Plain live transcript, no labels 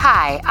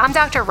Hi, I'm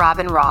Dr.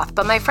 Robyn Roth,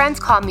 but my friends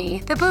call me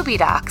the Booby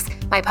Docs,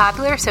 my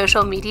popular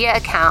social media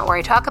account where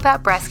I talk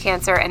about breast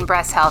cancer and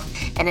breast health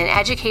in an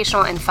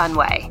educational and fun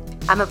way.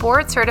 I'm a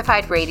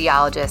board-certified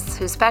radiologist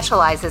who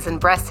specializes in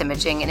breast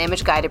imaging and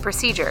image-guided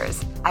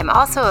procedures. I'm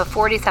also a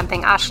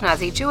 40-something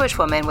Ashkenazi Jewish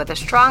woman with a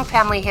strong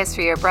family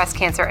history of breast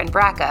cancer and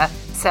BRCA,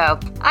 so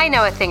I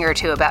know a thing or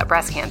two about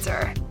breast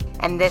cancer.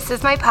 And this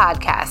is my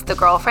podcast, The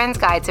Girlfriend's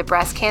Guide to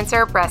Breast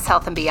Cancer, Breast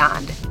Health, and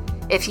Beyond.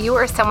 If you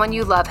or someone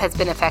you love has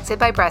been affected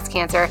by breast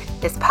cancer,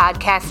 this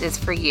podcast is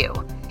for you.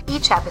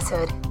 Each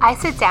episode, I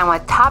sit down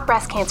with top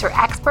breast cancer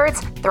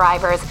experts,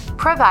 thrivers,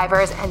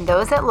 provivers, and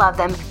those that love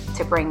them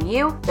to bring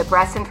you the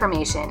breast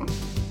information.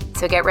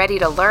 So get ready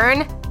to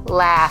learn,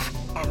 laugh,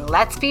 and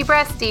let's be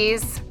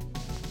breasties.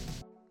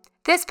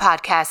 This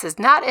podcast is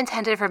not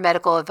intended for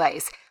medical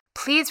advice.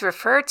 Please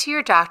refer to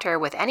your doctor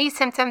with any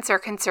symptoms or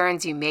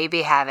concerns you may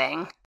be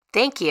having.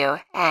 Thank you,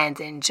 and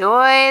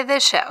enjoy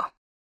the show.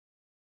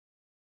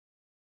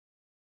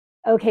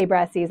 Okay,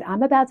 breasties,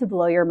 I'm about to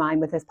blow your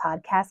mind with this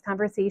podcast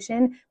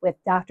conversation with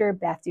Dr.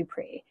 Beth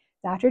Dupree.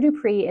 Dr.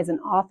 Dupree is an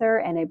author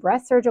and a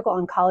breast surgical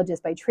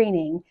oncologist by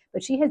training,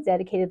 but she has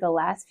dedicated the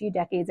last few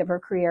decades of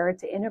her career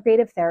to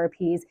integrative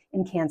therapies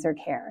in cancer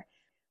care.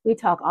 We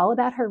talk all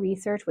about her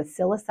research with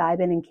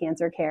psilocybin in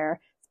cancer care,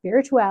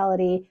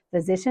 spirituality,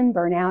 physician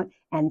burnout,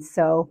 and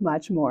so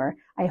much more.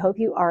 I hope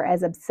you are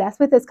as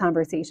obsessed with this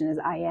conversation as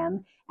I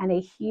am. And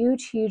a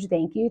huge, huge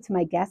thank you to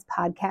my guest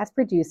podcast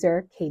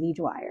producer, Katie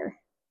Dwyer.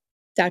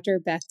 Dr.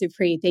 Beth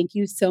Dupree, thank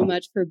you so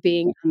much for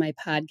being on my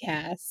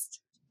podcast.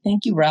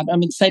 Thank you, Rob.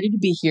 I'm excited to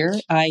be here.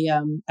 I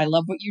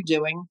love what you're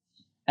doing.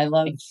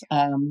 I'll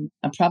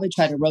probably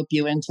try to rope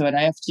you into it.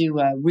 I have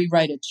to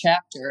rewrite a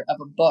chapter of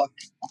a book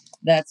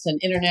that's an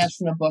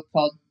international book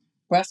called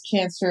Breast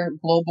Cancer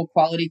Global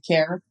Quality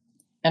Care.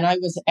 And I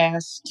was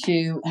asked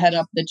to head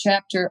up the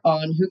chapter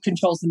on who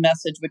controls the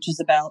message, which is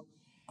about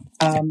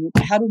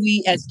how do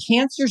we, as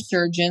cancer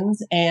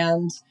surgeons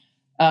and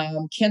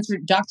cancer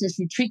doctors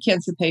who treat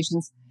cancer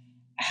patients,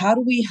 how do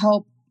we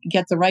help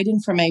get the right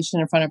information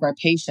in front of our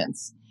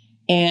patients?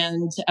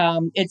 And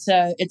it's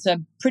a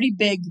pretty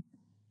big,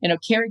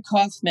 Kerry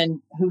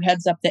Kaufman, who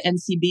heads up the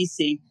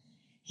NCBC,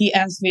 he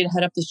asked me to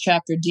head up this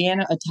chapter.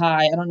 Deanna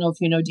Atai, I don't know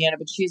if you know Deanna,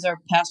 but she's our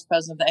past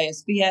president of the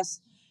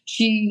ASBS.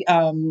 She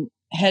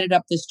headed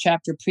up this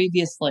chapter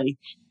previously.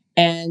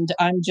 And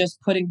I'm just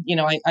putting,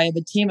 I have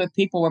a team of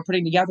people we're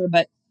putting together,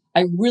 but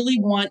I really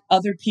want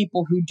other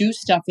people who do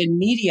stuff in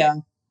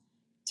media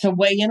to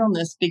weigh in on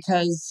this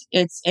because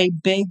it's a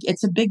big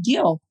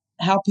deal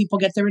how people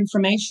get their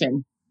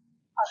information.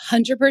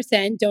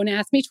 100%. Don't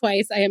ask me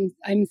twice. I'm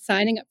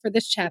signing up for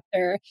this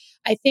chapter.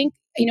 I think,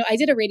 I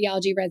did a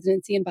radiology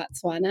residency in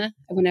Botswana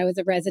when I was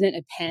a resident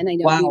at Penn. I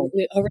know Wow.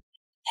 we over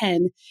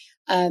Penn.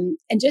 And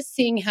just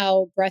seeing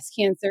how breast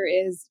cancer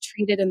is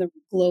treated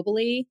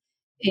globally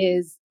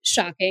is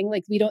shocking.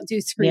 Like we don't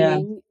do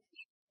screening,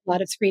 a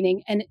lot of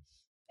screening. And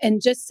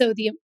just so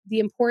the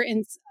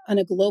importance on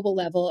a global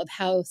level of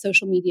how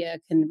social media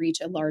can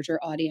reach a larger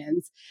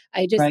audience.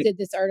 I just did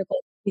this article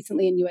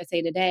recently in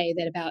USA Today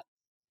that about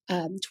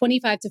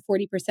 25 to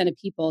 40% of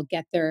people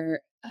get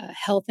their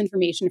health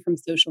information from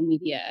social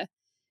media,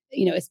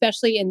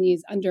 especially in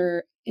these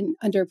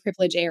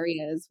underprivileged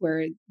areas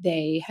where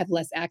they have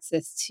less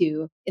access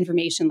to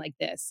information like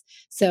this.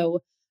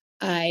 So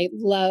I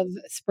love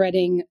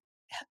spreading,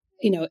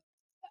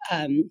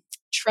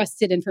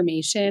 trusted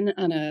information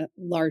on a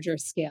larger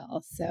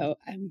scale. So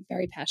I'm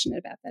very passionate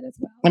about that as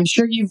well. I'm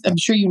sure you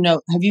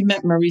know. Have you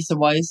met Marisa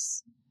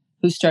Weiss,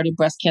 who started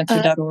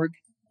breastcancer.org?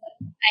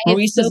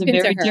 Marisa's a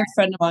very dear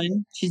friend of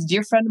mine. She's a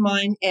dear friend of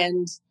mine,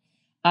 and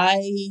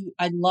I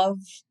love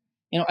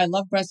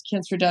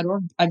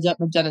breastcancer.org. I've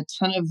done a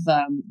ton of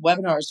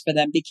webinars for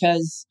them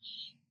because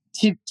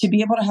to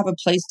be able to have a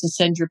place to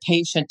send your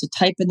patient to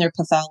type in their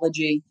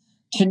pathology,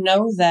 to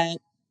know that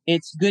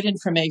it's good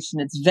information,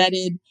 it's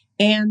vetted,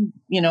 and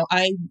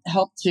I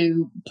help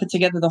to put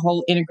together the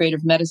whole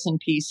integrative medicine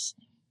piece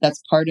that's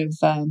part of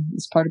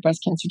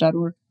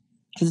breastcancer.org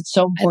because it's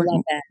so important. I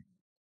love that.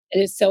 It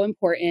is so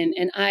important.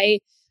 And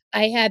I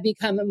have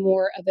become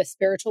more of a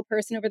spiritual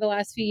person over the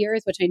last few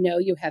years, which I know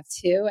you have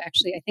too.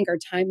 Actually, I think our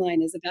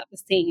timeline is about the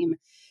same.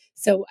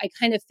 So I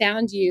kind of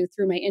found you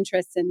through my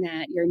interest in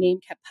that. Your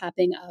name kept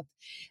popping up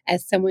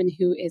as someone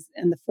who is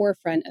in the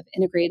forefront of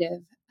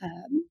integrative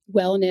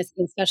wellness,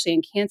 especially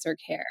in cancer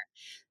care.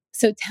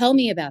 So tell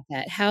me about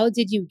that. How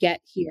did you get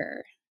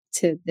here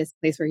to this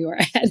place where you are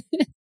at?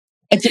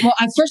 Well,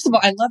 first of all,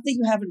 I love that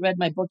you haven't read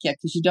my book yet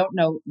because you don't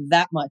know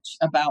that much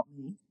about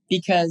me.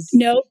 Because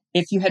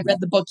if you had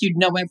read the book, you'd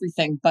know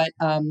everything. But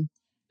in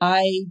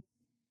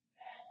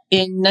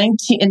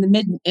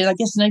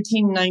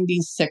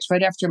 1996,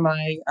 right after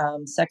my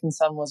second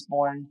son was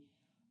born,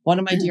 one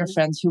of my dear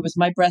friends, who was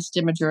my breast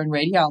imager and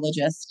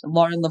radiologist,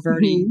 Lauren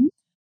Laverty,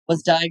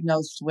 was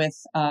diagnosed with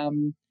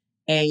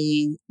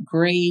a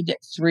grade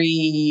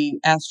 3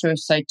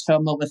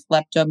 astrocytoma with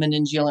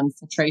leptomeningeal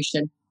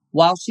infiltration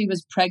while she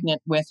was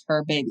pregnant with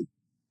her baby.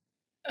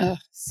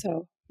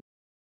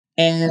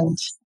 And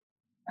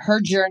her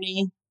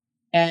journey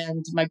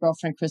and my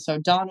girlfriend, Chris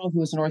O'Donnell, who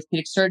was an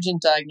orthopedic surgeon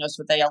diagnosed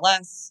with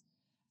ALS,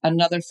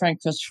 another friend,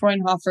 Chris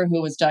Freunhofer,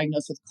 who was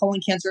diagnosed with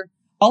colon cancer.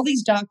 All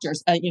these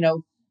doctors,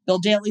 Bill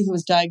Daly, who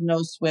was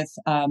diagnosed with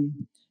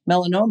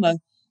melanoma.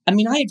 I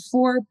mean, I had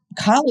 4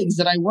 colleagues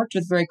that I worked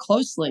with very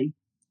closely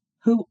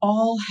who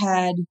all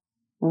had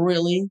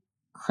really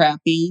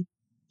crappy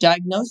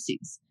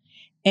diagnoses.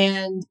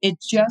 And it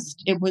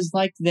was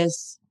like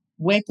this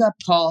wake up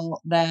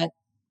call that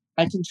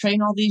I can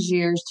train all these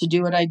years to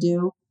do what I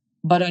do,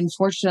 but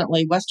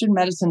unfortunately, Western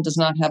medicine does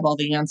not have all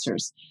the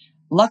answers.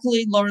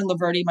 Luckily, Lauren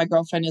Laverty, my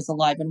girlfriend, is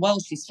alive and well.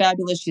 She's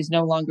fabulous. She's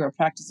no longer a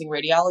practicing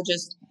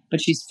radiologist,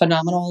 but she's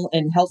phenomenal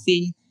and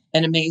healthy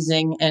and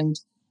amazing. And,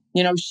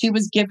 she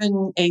was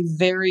given a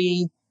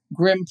very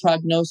grim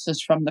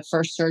prognosis from the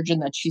first surgeon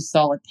that she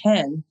saw at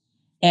Penn.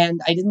 And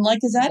I didn't like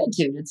his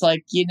attitude. It's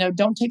like,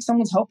 don't take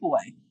someone's hope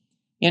away.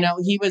 He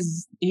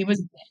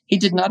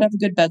did not have a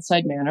good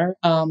bedside manner.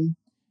 And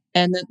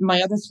then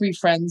my other 3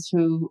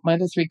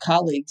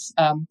 colleagues,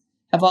 have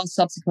all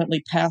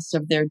subsequently passed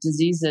of their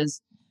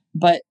diseases,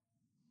 but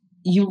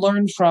you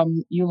learn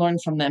from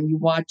them. You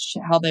watch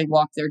how they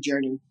walk their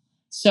journey.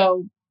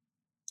 So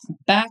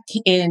back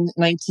in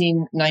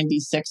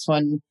 1996,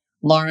 when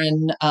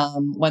Lauren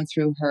went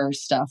through her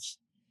stuff,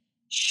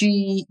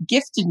 she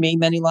gifted me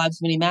Many Lives,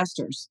 Many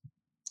Masters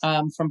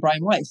from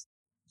Brian Weiss.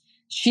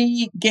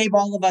 She gave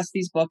all of us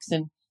these books,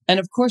 and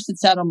of course it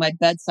sat on my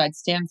bedside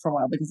stand for a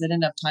while because I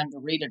didn't have time to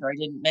read it, or I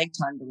didn't make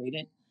time to read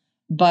it.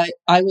 But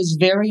I was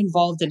very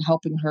involved in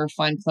helping her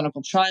find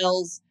clinical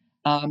trials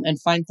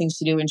and find things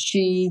to do. And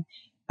she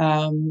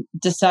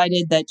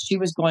decided that she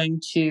was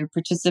going to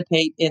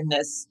participate in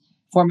this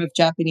form of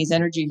Japanese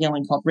energy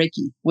healing called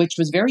Reiki, which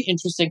was very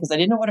interesting because I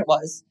didn't know what it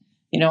was.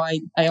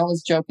 I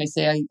always joke, I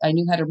say I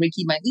knew how to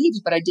Reiki my leaves,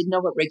 but I didn't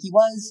know what Reiki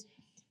was.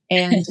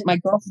 And my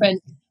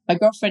girlfriend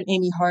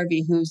Amy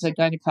Harvey, who's a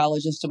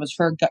gynecologist and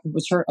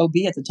was her OB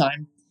at the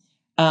time,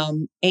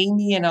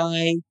 Amy and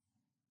I,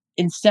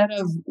 instead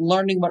of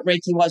learning what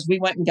Reiki was, we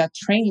went and got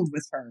trained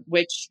with her,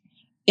 which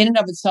in and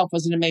of itself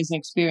was an amazing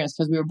experience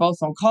because we were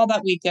both on call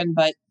that weekend,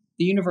 but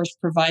the universe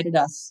provided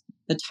us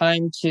the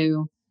time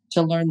to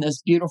learn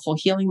this beautiful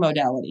healing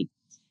modality.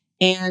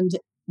 And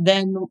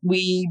then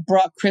we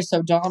brought Chris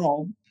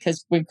O'Donnell,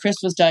 because when Chris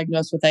was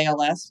diagnosed with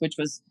ALS, which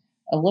was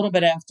a little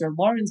bit after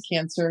Lauren's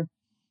cancer,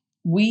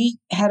 we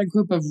had a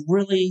group of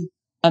really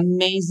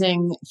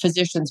amazing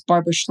physicians,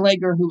 Barbara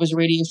Schlager, who was a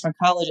radiation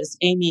oncologist,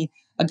 Amy,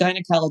 a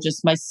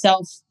gynecologist,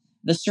 myself,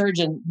 the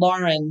surgeon,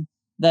 Lauren,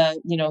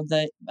 the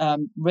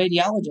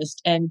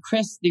radiologist, and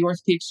Chris, the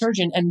orthopedic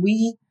surgeon. And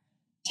we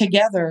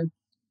together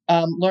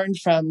learned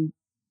from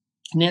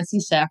Nancy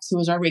Sachs, who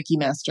was our Reiki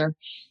master.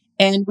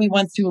 And we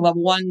went through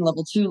level 1,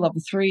 level 2,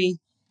 level 3.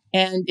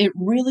 And it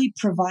really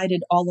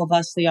provided all of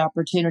us the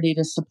opportunity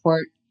to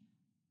support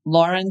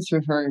Lauren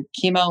through her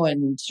chemo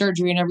and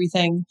surgery and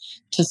everything,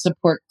 to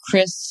support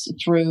Chris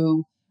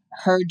through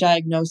her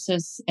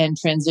diagnosis and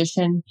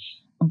transition.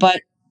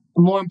 But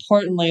more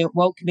importantly, it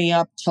woke me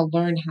up to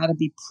learn how to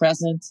be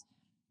present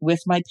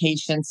with my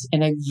patients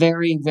in a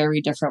very, very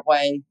different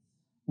way,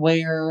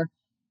 where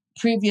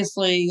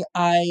previously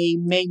I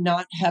may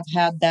not have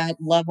had that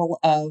level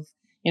of,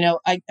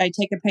 I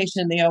take a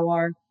patient in the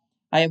OR.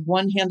 I have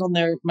one hand on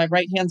my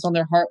right hand's on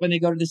their heart when they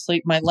go to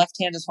sleep. My left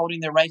hand is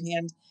holding their right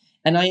hand.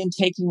 And I am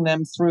taking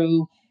them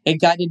through a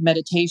guided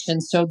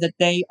meditation so that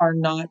they are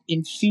not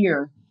in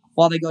fear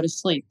while they go to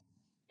sleep.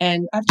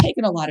 And I've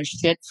taken a lot of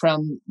shit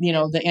from, the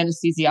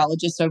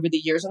anesthesiologists over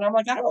the years. And I'm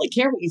like, I don't really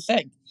care what you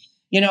think.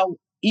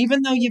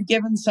 Even though you've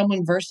given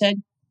someone Versed,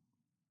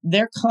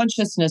 their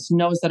consciousness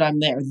knows that I'm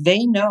there.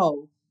 They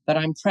know that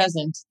I'm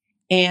present.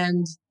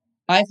 And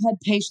I've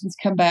had patients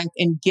come back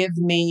and give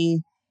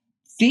me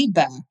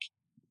feedback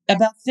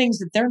about things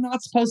that they're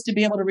not supposed to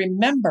be able to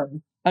remember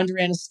under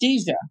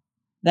anesthesia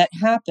that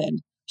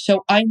happened.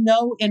 So I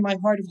know in my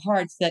heart of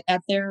hearts that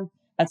at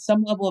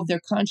some level of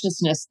their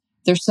consciousness,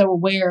 they're so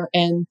aware.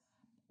 And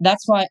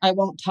that's why I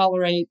won't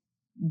tolerate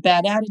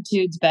bad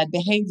attitudes, bad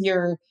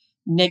behavior,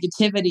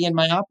 negativity in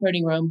my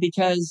operating room,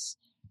 because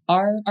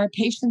our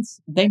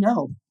patients, they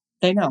know.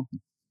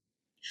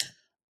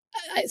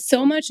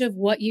 So much of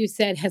what you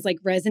said has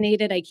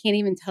resonated. I can't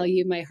even tell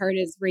you, my heart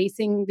is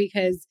racing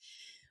because,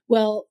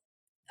 well,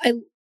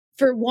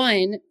 for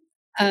one,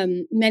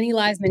 Many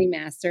Lives, Many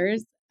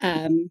Masters,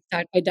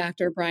 by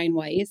Dr. Brian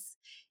Weiss,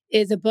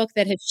 is a book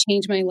that has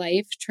changed my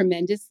life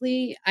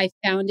tremendously. I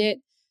found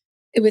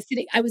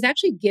I was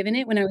actually given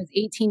it when I was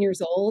 18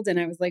 years old, and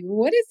I was like,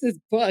 what is this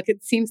book?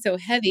 It seems so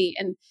heavy.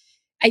 And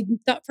I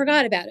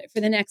forgot about it for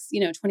the next,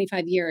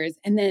 25 years.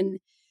 And then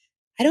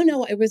I don't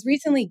know, it was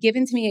recently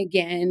given to me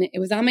again. It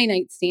was on my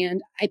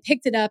nightstand. I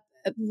picked it up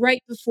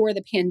right before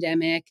the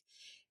pandemic,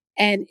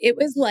 and it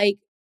was like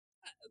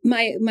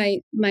my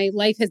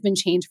life has been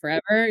changed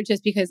forever,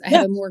 just because I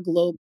have a more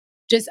global,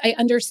 I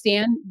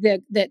understand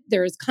that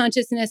there's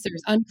consciousness,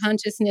 there's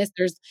unconsciousness,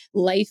 there's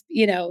life,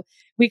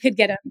 we could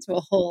get into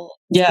a whole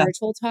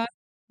spiritual talk,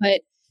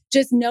 but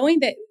just knowing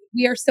that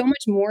we are so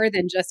much more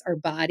than just our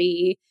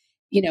body,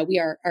 we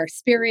are our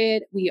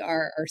spirit, we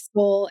are our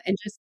soul, and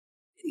just,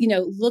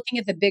 looking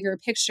at the bigger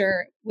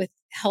picture with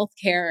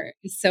healthcare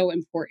is so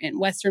important.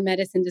 Western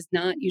medicine does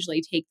not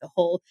usually take the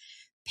whole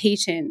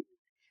patient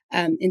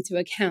into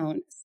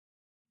account.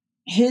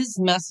 His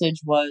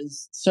message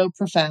was so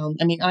profound.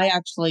 I mean, I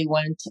actually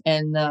went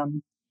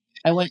and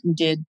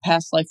did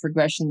past life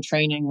regression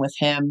training with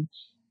him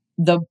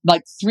the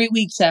like 3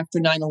 weeks after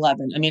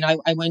 9/11. I mean, I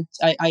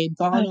had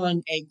gone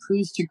on a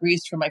cruise to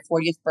Greece for my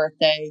 40th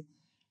birthday.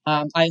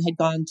 I had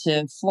gone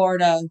to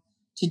Florida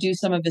to do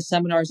some of his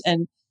seminars,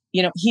 and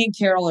he and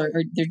Carol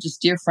they're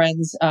just dear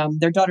friends.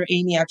 Their daughter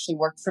Amy actually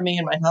worked for me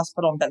in my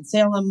hospital in Ben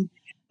Salem.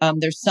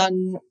 Their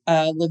son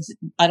lives.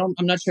 I'm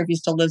not sure if he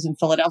still lives in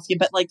Philadelphia,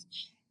 but like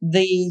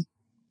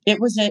it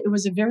was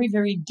a very,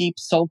 very deep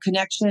soul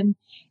connection.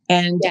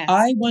 And Yes.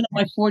 I went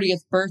on my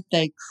 40th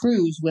birthday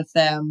cruise with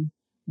them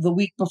the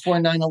week before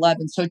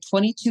 9/11. So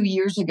 22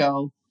 years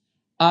ago,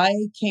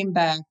 I came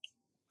back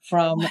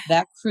from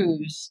that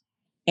cruise,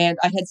 and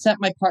I had sent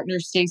my partner,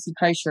 Stacy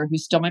Kreischer,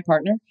 who's still my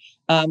partner.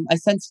 I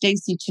sent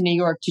Stacy to New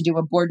York to do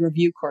a board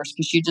review course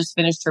because she just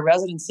finished her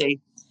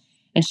residency.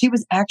 And she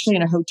was actually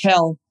in a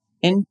hotel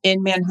in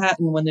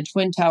Manhattan when the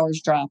Twin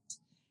Towers dropped.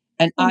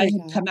 And I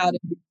had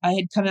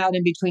come out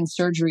in between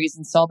surgeries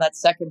and saw that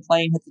second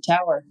plane hit the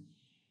tower.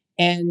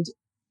 And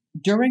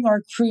during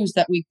our cruise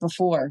that week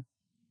before,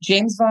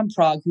 James Von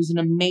Prague, who's an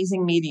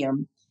amazing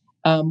medium,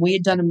 we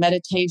had done a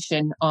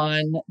meditation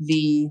on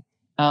the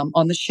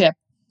ship.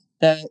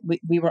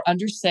 We were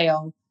under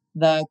sail.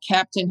 The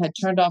captain had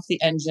turned off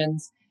the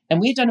engines, and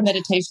we had done a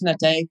meditation that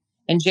day.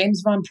 And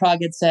James Von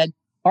Prague had said,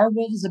 "Our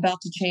world is about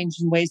to change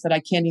in ways that I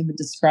can't even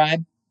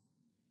describe.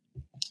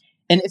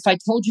 And if I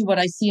told you what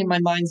I see in my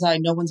mind's eye,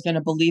 no one's going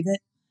to believe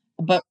it.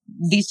 But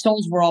these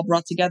souls were all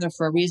brought together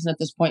for a reason at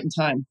this point in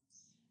time."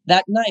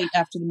 That night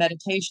after the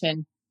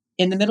meditation,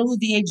 in the middle of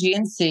the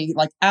Aegean Sea,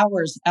 like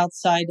hours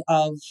outside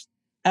of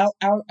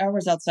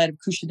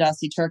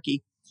Kushadasi,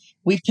 Turkey,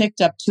 we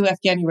picked up 2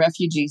 Afghani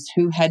refugees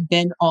who had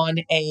been on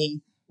a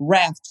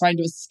raft trying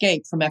to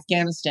escape from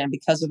Afghanistan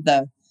because of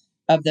the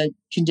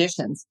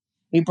conditions.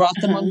 We brought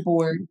them on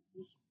board.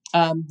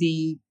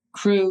 The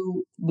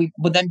crew, we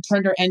then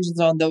turned our engines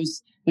on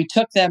those. We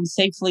took them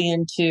safely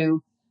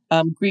into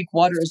Greek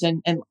waters,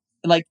 and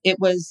like it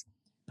was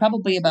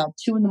probably about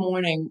 2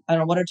 a.m. I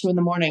don't know, 1 or 2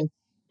 a.m.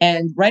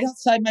 And right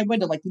outside my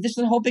window, like this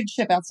is a whole big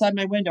ship outside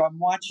my window, I'm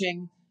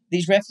watching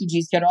these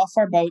refugees get off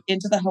our boat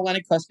into the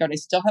Hellenic Coast Guard. I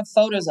still have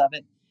photos of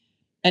it.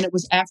 And it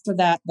was after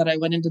that I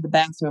went into the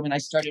bathroom and I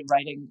started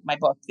writing my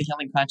book, The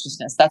Healing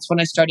Consciousness. That's when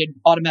I started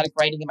automatic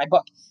writing in my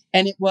book.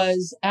 And it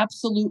was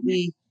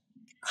absolutely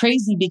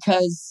crazy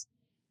because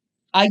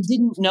I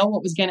didn't know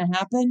what was going to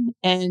happen.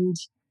 And,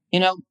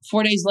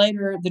 4 days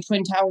later, the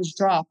Twin Towers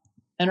drop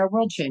and our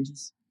world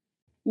changes.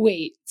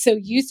 Wait, so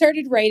you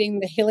started writing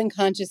The Healing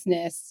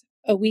Consciousness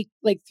a week,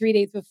 like 3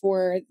 days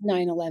before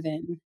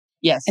 9/11.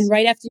 Yes. And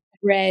right after you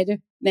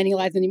read Many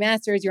Lives, Many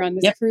Masters, you're on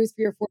this cruise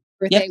for your 40th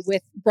birthday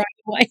with Brian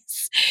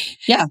Weiss.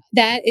 Yeah.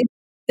 That is,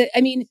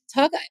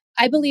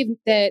 I believe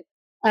that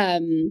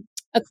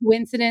a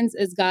coincidence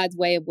is God's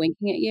way of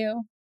winking at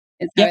you.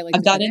 Is how I like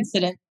a God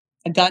incident.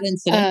 A God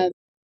incident.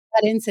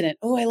 God incident.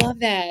 Oh, I love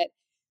that.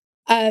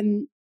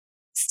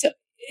 So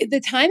the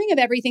timing of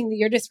everything that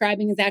you're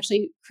describing is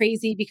actually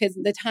crazy because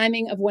the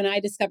timing of when I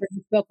discovered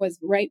this book was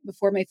right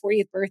before my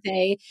 40th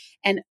birthday.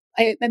 And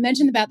I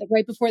mentioned about the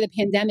right before the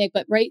pandemic,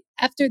 but right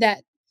after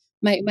that,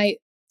 my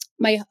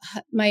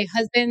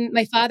husband,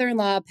 my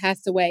father-in-law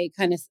passed away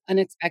kind of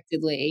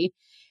unexpectedly.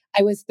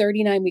 I was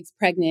 39 weeks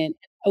pregnant.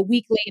 A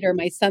week later,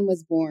 my son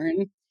was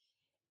born.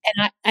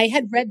 And I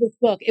had read this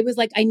book. It was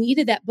like I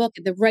needed that book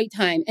at the right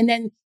time. And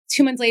then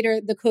 2 months later,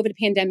 the COVID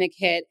pandemic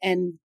hit.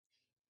 And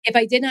if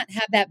I did not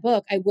have that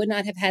book, I would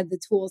not have had the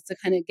tools to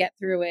kind of get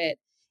through it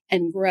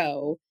and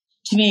grow.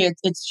 To me,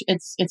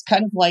 it's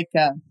kind of like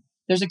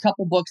there's a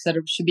couple books that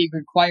should be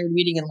required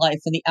reading in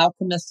life, and The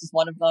Alchemist is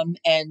one of them,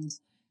 and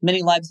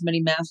Many Lives,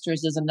 Many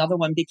Masters is another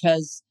one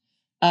because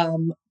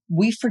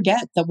we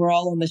forget that we're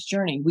all on this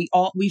journey.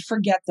 We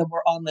forget that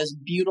we're on this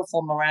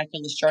beautiful,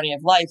 miraculous journey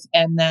of life,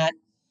 and that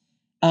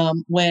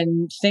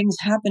when things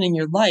happen in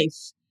your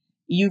life,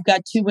 you've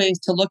got 2 ways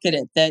to look at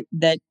it.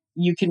 That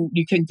you can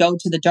go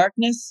to the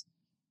darkness,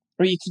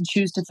 or you can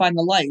choose to find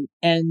the light.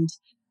 And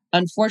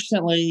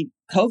unfortunately,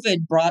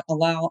 COVID brought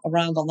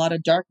around a lot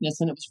of darkness,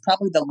 and it was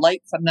probably the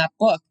light from that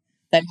book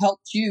that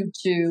helped you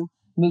to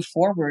move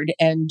forward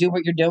and do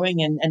what you're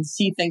doing and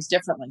see things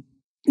differently.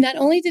 Not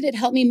only did it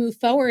help me move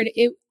forward,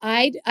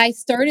 I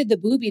started the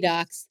Booby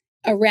Docs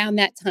around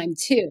that time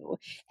too.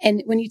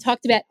 And when you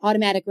talked about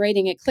automatic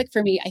writing, it clicked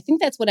for me. I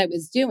think that's what I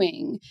was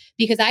doing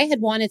because I had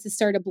wanted to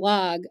start a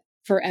blog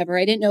forever.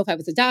 I didn't know if I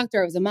was a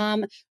doctor, I was a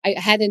mom. I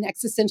had an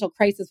existential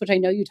crisis, which I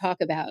know you talk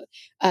about,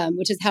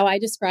 which is how I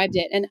described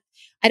it. And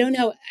I don't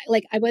know,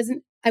 like I was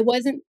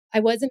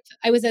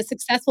a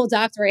successful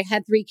doctor. I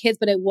had 3 kids,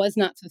 but I was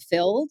not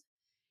fulfilled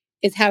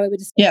is how I would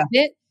describe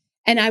it.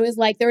 And I was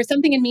like, there was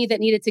something in me that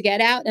needed to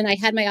get out. And I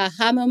had my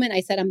aha moment.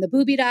 I said, I'm the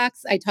booby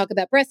docs. I talk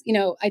about breast,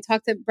 I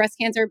talk to breast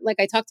cancer like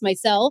I talk to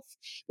myself,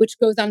 which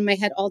goes on in my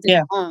head all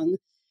day long.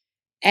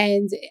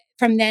 And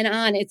from then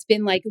on, it's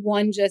been like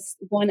one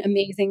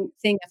amazing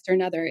thing after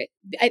another.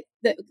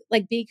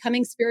 Like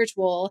becoming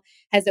spiritual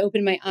has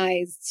opened my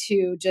eyes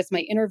to just my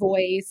inner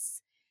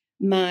voice,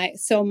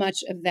 so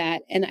much of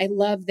that. And I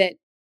love that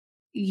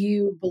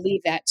you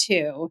believe that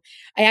too.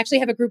 I actually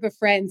have a group of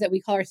friends that we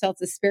call ourselves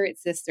the Spirit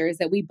Sisters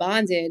that we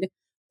bonded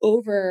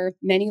over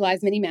many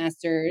lives, many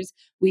masters.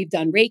 We've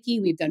done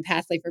Reiki, we've done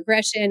past life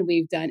regression,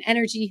 we've done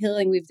energy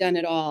healing, we've done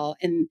it all.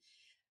 And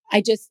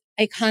I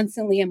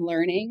constantly am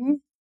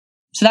learning.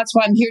 So that's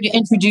why I'm here to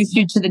introduce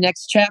you to the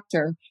next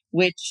chapter,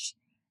 which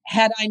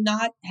had I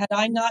not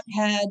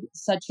had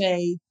such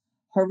a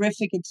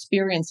horrific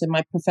experience in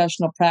my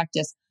professional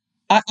practice,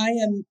 I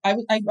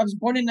was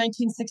born in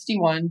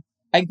 1961.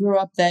 I grew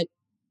up that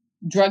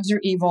drugs are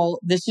evil.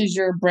 This is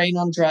your brain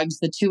on drugs,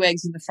 the two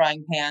eggs in the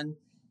frying pan.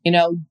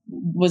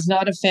 Was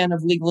not a fan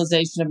of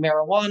legalization of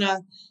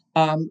marijuana.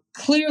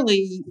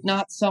 Clearly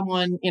not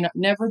someone,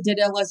 never did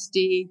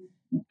LSD.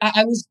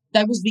 I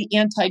was the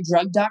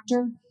anti-drug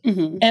doctor.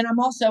 Mm-hmm. And I'm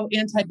also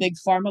anti-big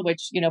pharma,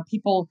 which,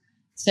 people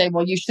say,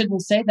 well, you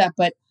shouldn't say that.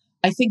 But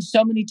I think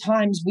so many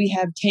times we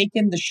have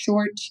taken the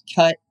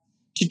shortcut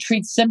to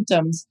treat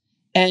symptoms,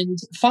 and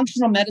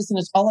functional medicine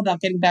is all about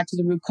getting back to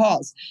the root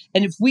cause.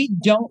 And if we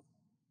don't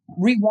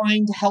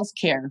rewind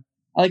healthcare,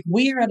 like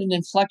we are at an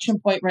inflection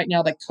point right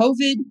now that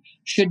COVID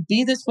should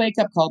be this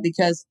wake-up call,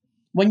 because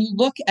when you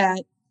look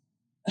at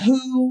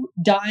who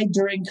died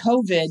during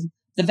COVID,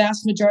 the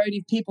vast majority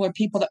of people are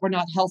people that were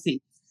not healthy.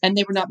 And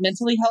they were not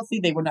mentally healthy.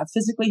 They were not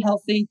physically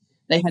healthy.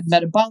 They had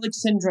metabolic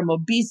syndrome,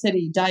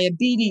 obesity,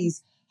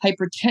 diabetes,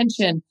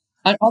 hypertension,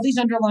 all these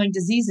underlying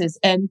diseases.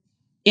 And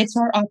it's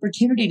our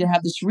opportunity to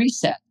have this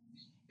reset.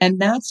 And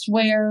that's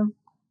where,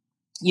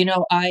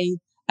 I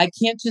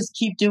can't just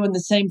keep doing the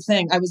same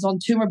thing. I was on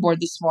tumor board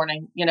this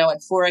morning,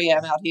 at 4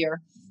 a.m. out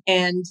here.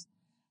 And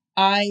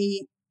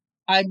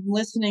I'm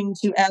listening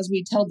to, as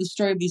we tell the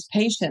story of these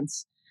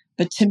patients.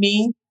 But to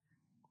me,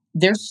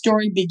 their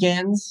story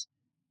begins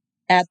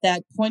at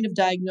that point of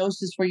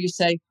diagnosis where you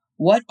say,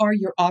 what are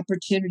your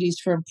opportunities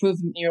for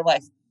improvement in your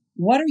life?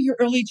 What are your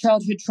early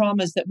childhood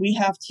traumas that we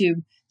have to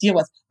deal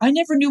with? I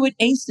never knew what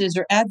ACEs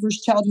or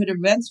adverse childhood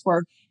events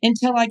were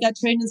until I got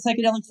trained in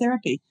psychedelic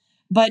therapy.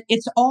 But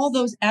it's all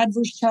those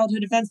adverse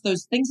childhood events,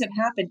 those things that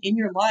happen in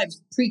your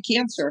lives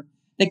pre-cancer,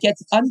 that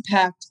gets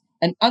unpacked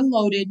and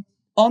unloaded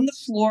on the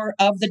floor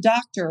of the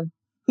doctor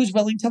who's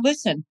willing to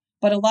listen.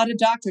 But a lot of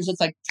doctors,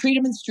 it's like, treat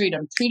them and street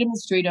them, treat them and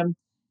street them.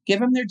 Give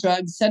them their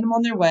drugs, send them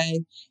on their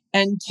way.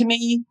 And to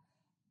me,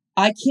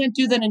 I can't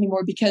do that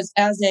anymore, because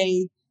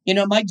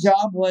my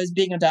job was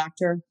being a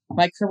doctor.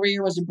 My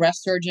career was a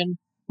breast surgeon.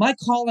 My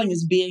calling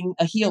is being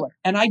a healer.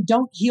 And I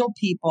don't heal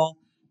people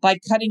by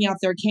cutting out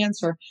their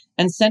cancer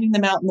and sending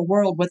them out in the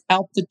world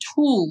without the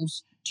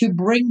tools to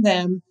bring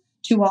them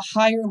to a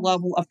higher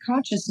level of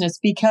consciousness,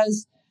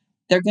 because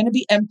they're going to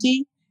be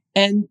empty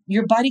and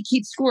your body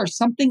keeps score.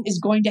 Something is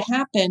going to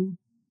happen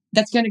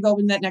that's going to go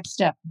in that next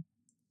step.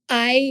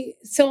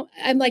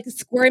 I'm like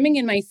squirming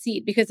in my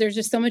seat, because there's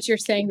just so much you're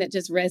saying that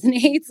just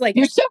resonates. Like,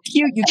 you're so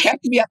cute. You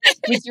kept me up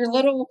with your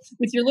little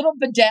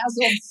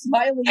bedazzled,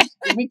 smiley,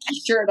 winky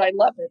shirt. I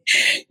love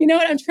it. You know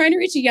what? I'm trying to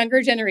reach a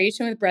younger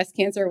generation with breast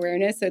cancer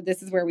awareness. So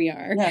this is where we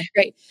are. Yeah.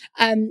 Right.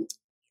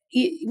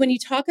 When you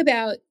talk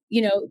about,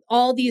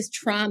 all these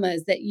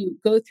traumas that you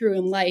go through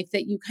in life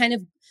that you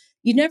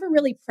never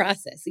really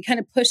process, you kind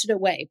of push it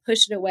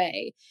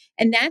away.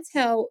 And that's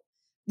how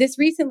this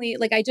recently,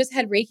 like I just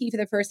had Reiki for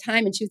the first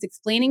time, and she was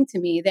explaining to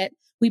me that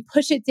we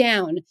push it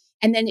down,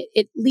 and then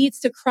it leads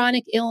to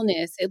chronic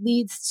illness. It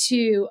leads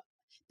to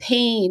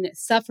pain,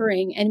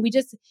 suffering. And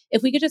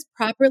if we could just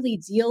properly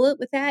deal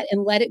with that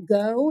and let it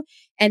go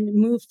and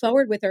move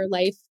forward with our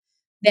life,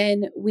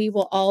 then we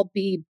will all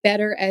be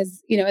better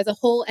as a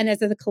whole and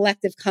as a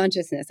collective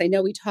consciousness. I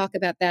know we talk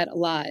about that a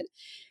lot.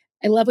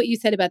 I love what you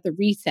said about the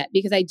reset,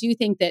 because I do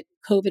think that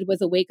COVID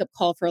was a wake-up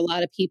call for a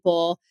lot of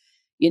people.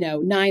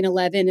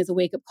 9/11 is a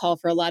wake-up call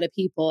for a lot of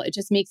people. It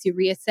just makes you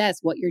reassess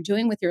what you're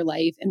doing with your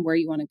life and where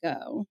you want to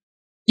go.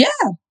 Yeah.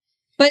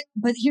 But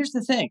here's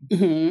the thing.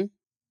 Mm-hmm.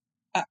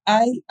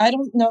 I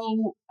don't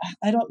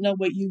know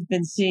what you've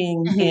been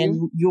seeing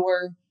in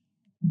your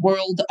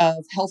world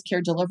of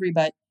healthcare delivery,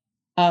 but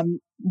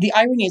the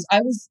irony is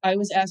I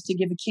was asked to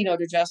give a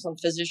keynote address on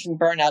physician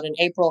burnout in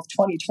April of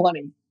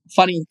 2020.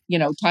 Funny,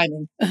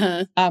 timing.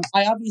 Uh-huh.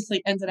 I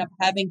obviously ended up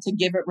having to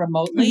give it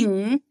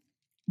remotely.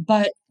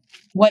 But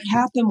what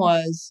happened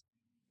was,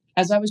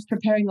 as I was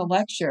preparing the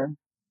lecture,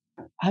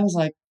 I was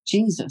like,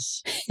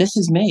 Jesus, this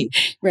is me.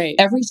 Right.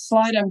 Every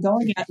slide I'm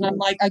going at, and I'm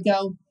like, I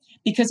go,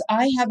 because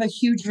I have a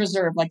huge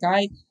reserve. Like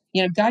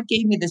God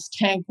gave me this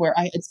tank where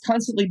it's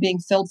constantly being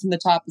filled from the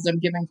top as I'm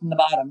giving from the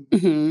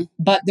bottom.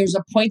 But there's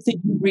a point that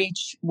you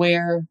reach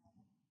where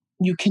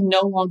you can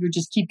no longer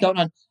just keep going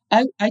on.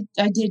 I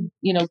did,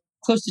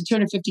 close to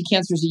 250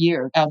 cancers a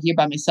year out here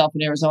by myself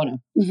in Arizona.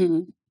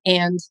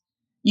 And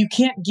you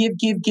can't give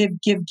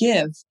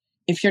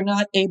if you're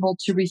not able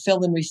to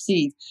refill and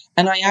receive.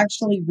 And I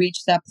actually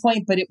reached that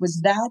point, but it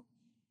was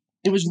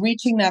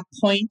reaching that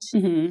point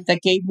that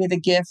gave me the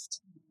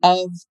gift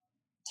of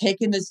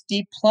taking this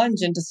deep plunge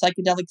into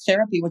psychedelic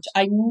therapy, which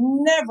I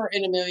never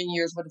in a million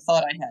years would have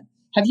thought I had.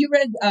 Have you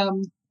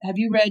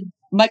read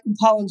Michael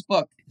Pollan's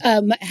book?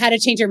 How to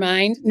Change Your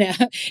Mind?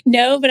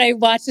 No, but I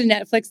watched a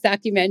Netflix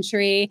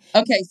documentary.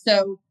 Okay.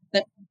 So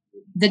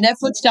the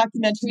Netflix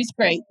documentary is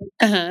great.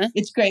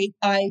 It's great.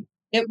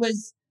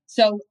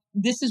 So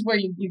this is where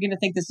you're going to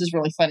think this is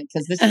really funny,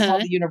 because this is how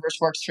the universe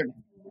works for me.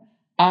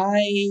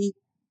 I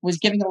was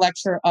giving a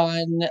lecture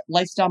on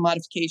lifestyle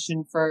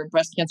modification for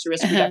breast cancer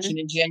risk reduction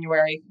in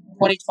January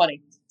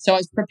 2020. So I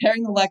was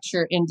preparing the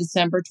lecture in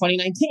December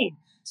 2019.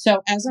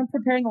 So as I'm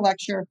preparing the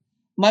lecture,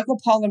 Michael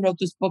Pollan wrote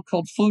this book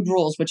called Food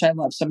Rules, which I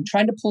love. So I'm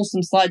trying to pull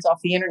some slides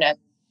off the internet.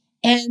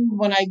 And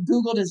when I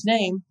Googled his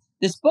name,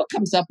 this book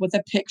comes up with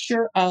a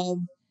picture of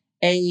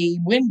a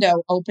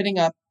window opening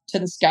up to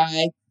the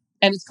sky.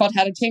 And it's called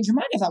How to Change Your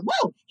Mind. I thought,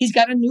 wow, he's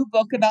got a new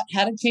book about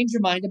how to change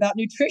your mind about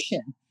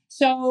nutrition.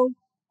 So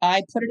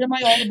I put it in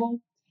my Audible,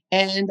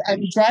 and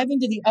I'm driving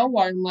to the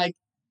OR. I'm like,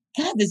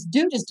 God, this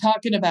dude is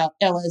talking about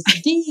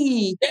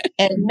LSD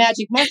and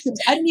magic mushrooms.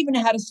 I didn't even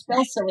know how to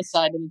spell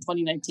psilocybin in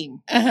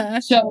 2019.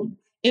 So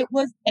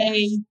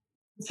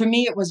for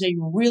me, it was a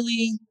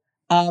really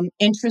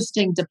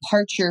interesting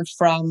departure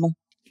from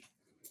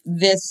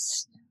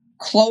this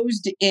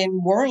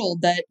closed-in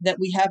world that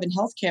we have in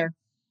healthcare.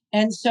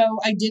 And so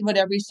I did what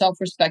every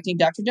self-respecting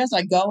doctor does.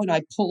 I go and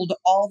I pulled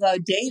all the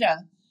data.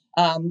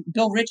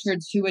 Bill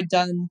Richards, who had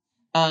done,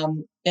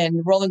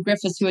 and Roland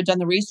Griffiths, who had done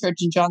the research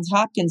in Johns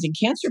Hopkins in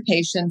cancer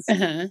patients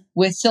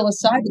with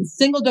psilocybin,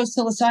 single dose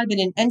psilocybin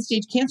in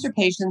end-stage cancer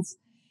patients.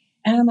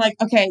 And I'm like,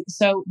 okay,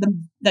 so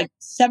the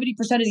 70%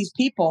 of these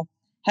people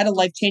had a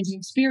life-changing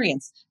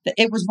experience.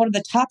 It was one of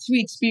the top 3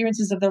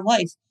 experiences of their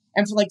life.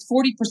 And for like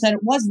 40%,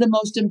 it was the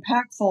most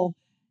impactful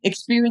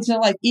experience in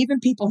their life. Even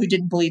people who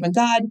didn't believe in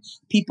God,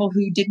 people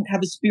who didn't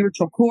have a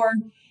spiritual core.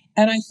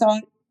 And I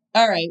thought,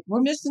 all right,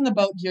 we're missing the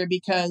boat here,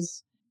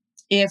 because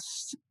if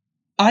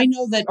I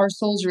know that our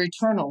souls are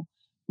eternal,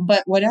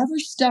 but whatever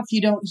stuff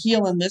you don't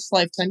heal in this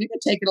lifetime, you're going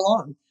to take it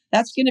along.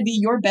 That's going to be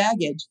your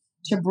baggage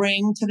to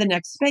bring to the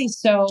next space.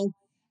 So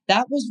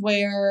that was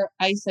where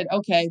I said,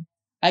 okay,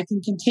 I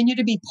can continue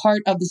to be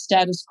part of the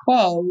status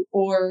quo,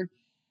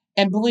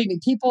 and believe me,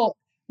 people,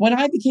 when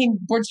I became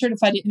board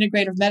certified in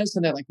integrative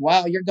medicine, they're like,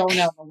 wow, you're going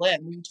out on a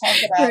limb. When you talk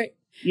about,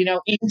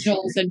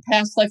 angels and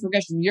past life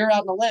regression, you're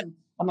out on a limb.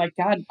 I'm like,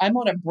 God, I'm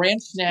on a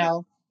branch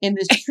now in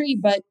this tree.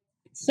 But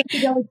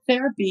psychedelic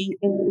therapy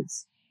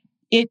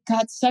it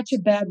got such a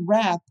bad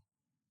rap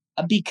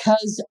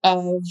because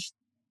of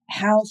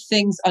how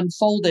things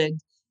unfolded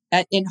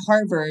in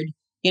Harvard,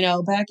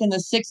 back in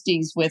the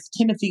 60s with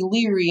Timothy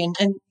Leary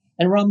and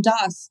Ram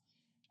Dass.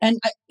 And,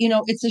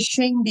 it's a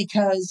shame,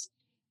 because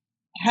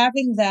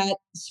having that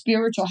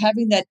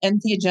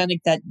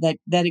entheogenic,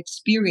 that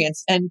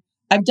experience. And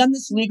I've done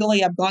this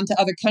legally. I've gone to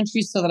other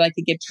countries so that I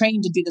could get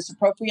trained to do this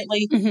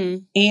appropriately.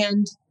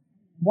 And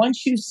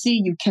once you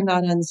see, you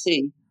cannot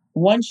unsee.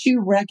 Once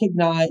you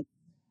recognize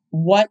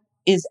what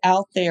is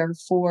out there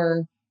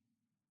for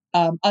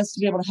us to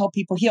be able to help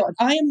people heal. And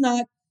I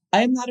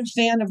am not a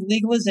fan of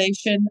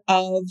legalization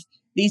of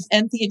these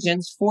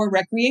entheogens for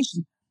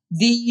recreation.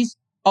 These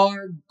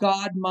are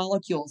God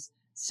molecules.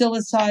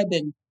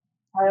 Psilocybin,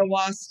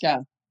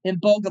 ayahuasca,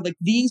 iboga, like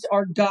these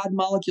are God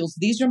molecules.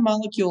 These are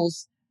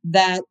molecules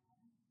that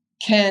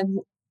can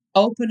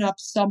open up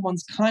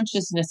someone's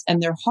consciousness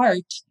and their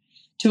heart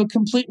to a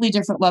completely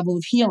different level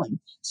of healing.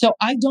 So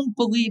I don't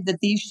believe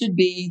that these should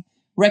be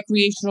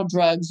recreational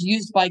drugs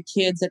used by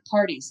kids at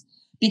parties,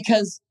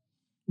 because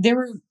there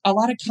are a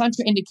lot of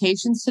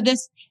contraindications to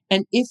this.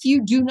 And if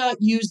you do not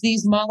use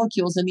these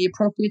molecules in the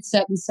appropriate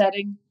set and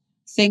setting,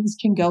 things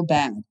can go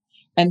bad.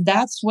 And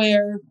that's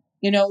where,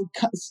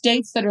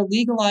 states that are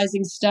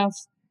legalizing stuff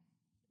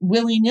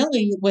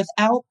willy-nilly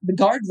without the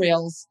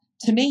guardrails,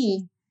 to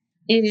me,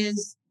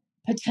 is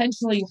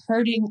potentially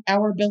hurting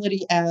our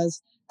ability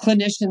as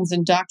clinicians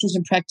and doctors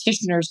and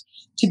practitioners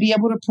to be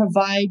able to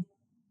provide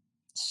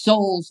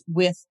souls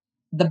with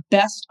the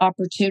best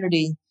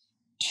opportunity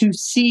to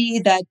see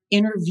that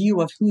inner view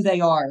of who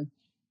they are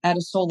at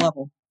a soul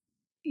level.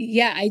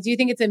 Yeah, I do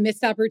think it's a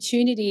missed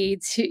opportunity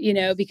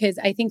to, because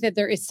I think that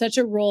there is such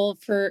a role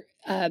for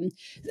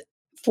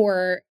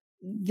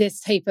this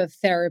type of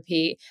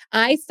therapy.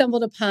 I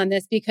stumbled upon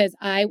this because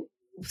I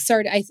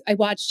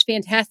watched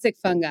Fantastic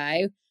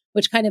Fungi,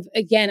 which kind of,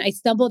 again, I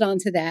stumbled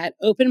onto that,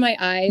 opened my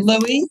eyes.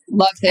 Louis,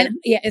 love him.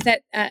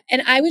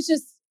 And I was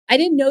I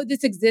didn't know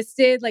this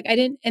existed.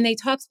 And they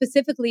talk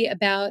specifically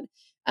about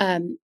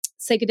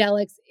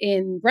psychedelics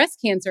in breast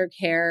cancer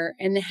care,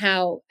 and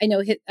how I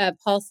know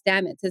Paul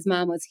Stamets, his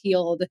mom was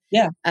healed.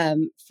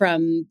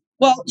 From.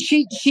 Well,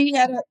 she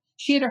had a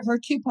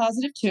HER2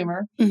 positive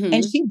tumor,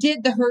 and she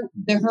did the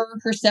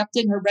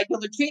Herceptin, her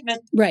regular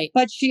treatment. Right.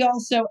 But she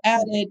also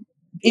added,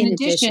 in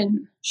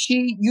addition,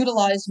 she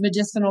utilized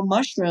medicinal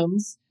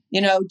mushrooms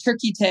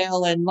turkey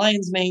tail and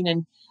lion's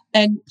mane.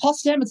 And Paul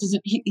Stamets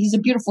he's a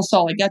beautiful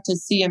soul. I got to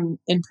see him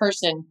in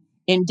person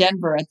in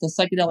Denver at the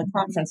Psychedelic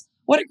conference.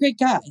 What a great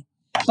guy.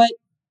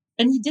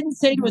 And he didn't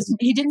say to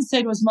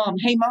his mom,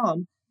 "Hey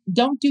mom,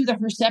 don't do the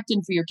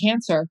Herceptin for your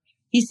cancer."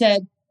 He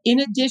said, in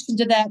addition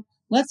to that,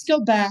 let's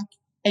go back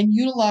and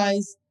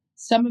utilize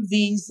some of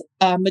these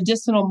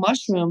medicinal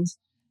mushrooms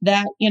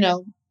that,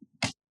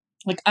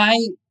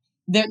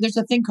 there's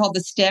a thing called the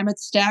Stamets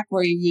stack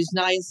where you use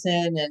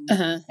niacin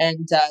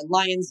and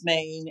lion's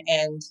mane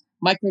and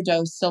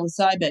microdose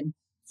psilocybin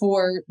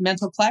for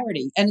mental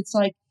clarity. And it's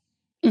like,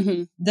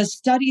 the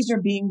studies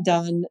are being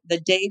done, the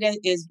data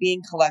is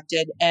being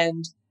collected.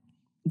 And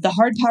the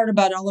hard part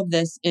about all of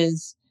this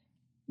is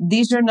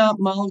these are not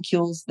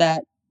molecules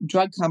that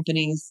drug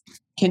companies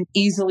can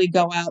easily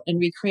go out and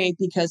recreate,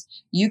 because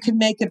you can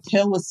make a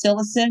pill with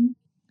psilocin,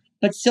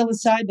 but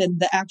psilocybin,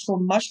 the actual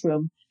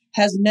mushroom,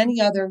 has many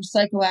other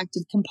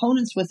psychoactive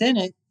components within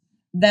it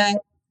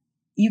that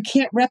you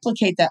can't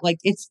replicate that. Like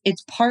it's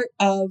part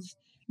of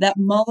that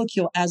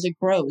molecule as it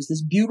grows,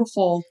 this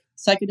beautiful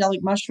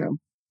psychedelic mushroom.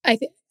 I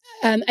think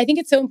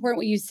it's so important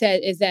what you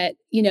said is that,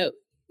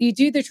 you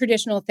do the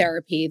traditional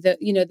therapy,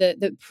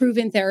 the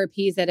proven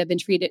therapies that have been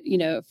treated,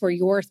 for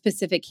your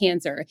specific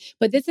cancer,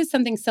 but this is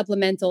something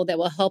supplemental that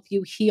will help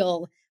you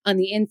heal on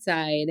the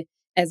inside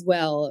as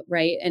well,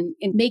 right? And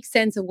make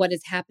sense of what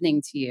is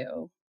happening to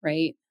you,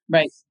 right?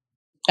 Right.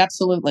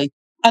 Absolutely.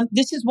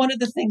 This is one of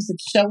the things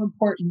that's so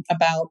important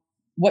about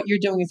what you're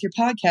doing with your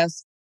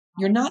podcast.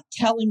 You're not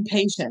telling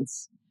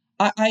patients,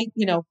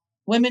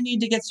 women need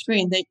to get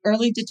screened.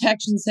 Early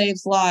detection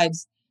saves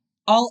lives.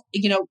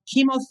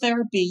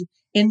 Chemotherapy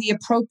in the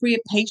appropriate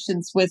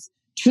patients with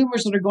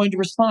tumors that are going to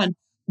respond.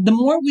 The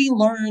more we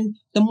learn,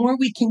 the more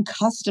we can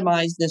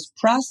customize this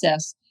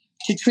process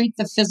to treat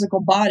the physical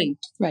body.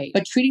 Right.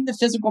 But treating the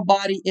physical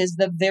body is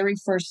the very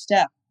first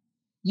step.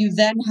 You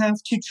then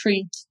have to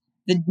treat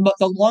the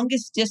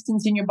longest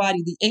distance in your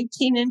body, the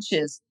 18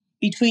 inches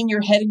between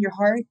your head and your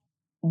heart.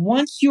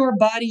 Once your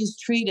body is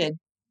treated,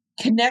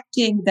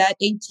 connecting that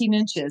 18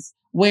 inches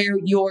where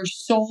your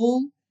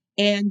soul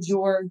and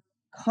your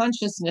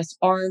consciousness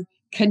are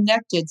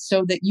connected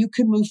so that you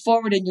can move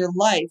forward in your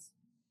life,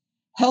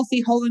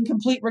 healthy, whole, and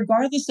complete,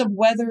 regardless of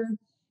whether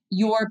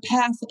your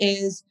path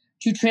is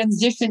to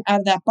transition out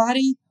of that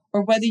body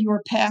or whether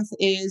your path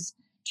is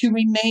to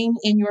remain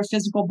in your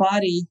physical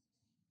body,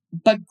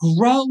 but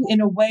grow in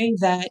a way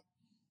that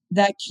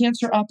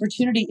cancer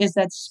opportunity is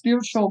that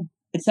spiritual,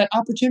 it's that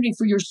opportunity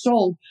for your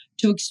soul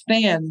to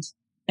expand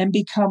and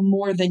become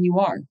more than you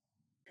are.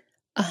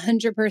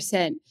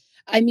 100%.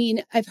 I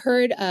mean, I've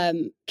heard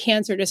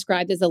cancer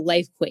described as a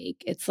life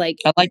quake. It's like,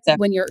 I like that.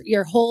 When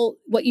your whole,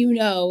 what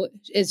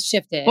is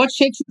shifted. What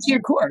shakes you to your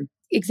core.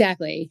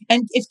 Exactly.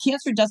 And if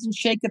cancer doesn't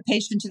shake a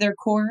patient to their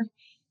core,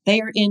 they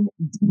are in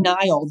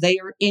denial. They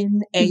are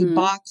in a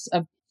box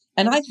of,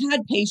 and I've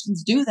had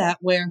patients do that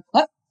where,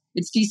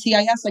 it's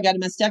DCIS, I got a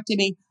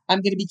mastectomy, I'm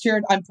going to be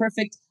cured, I'm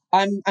perfect,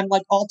 I'm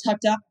like all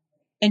tucked up.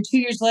 And 2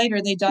 years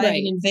later, they die of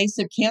an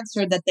invasive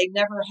cancer that they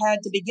never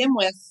had to begin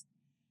with,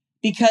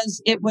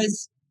 because it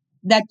was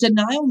that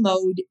denial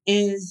mode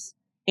it's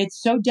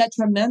so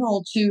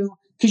detrimental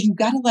because you've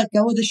got to let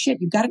go of the shit.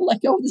 You've got to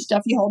let go of the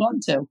stuff you hold on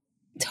to.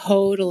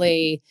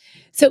 Totally.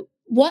 So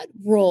what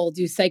role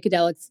do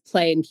psychedelics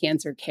play in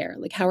cancer care?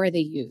 Like, how are they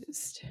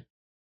used?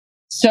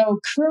 So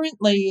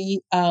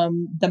currently,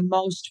 the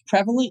most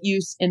prevalent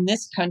use in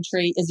this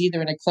country is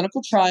either in a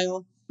clinical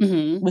trial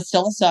with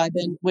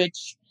psilocybin,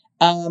 which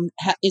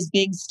is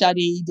being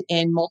studied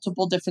in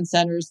multiple different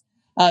centers.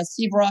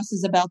 Steve Ross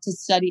is about to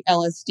study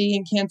LSD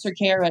in cancer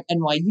care at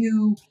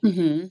NYU.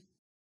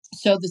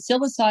 So the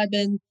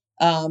psilocybin,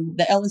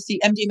 the LSD,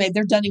 MDMA,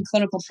 they're done in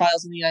clinical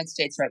trials in the United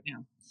States right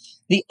now.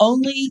 The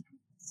only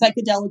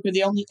psychedelic or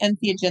the only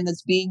entheogen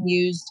that's being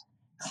used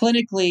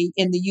clinically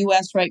in the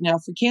U.S. right now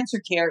for cancer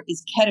care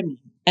is ketamine.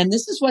 And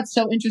this is what's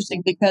so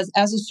interesting, because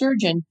as a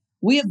surgeon,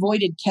 we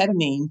avoided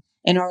ketamine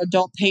in our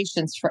adult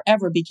patients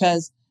forever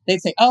because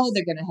they'd say, oh,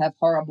 they're going to have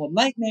horrible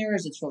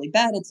nightmares. It's really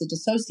bad. It's a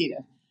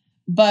dissociative.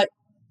 But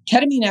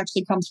ketamine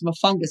actually comes from a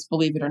fungus,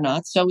 believe it or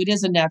not. So it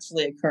is a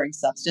naturally occurring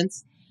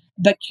substance.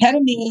 But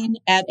ketamine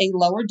at a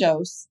lower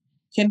dose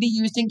can be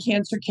used in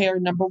cancer care,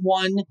 number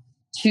one,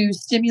 to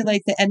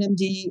stimulate the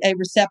NMDA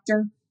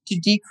receptor to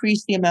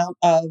decrease the amount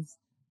of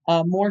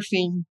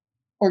morphine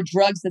or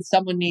drugs that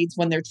someone needs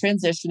when they're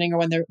transitioning or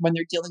when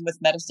they're dealing with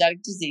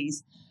metastatic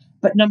disease.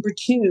 But number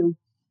two,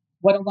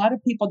 what a lot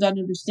of people don't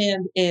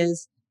understand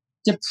is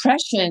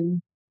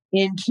depression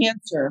in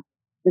cancer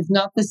is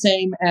not the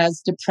same as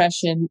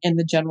depression in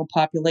the general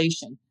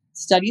population.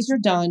 Studies are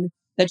done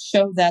that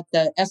show that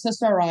the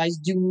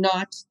SSRIs do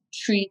not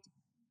treat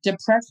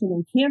depression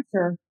in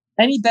cancer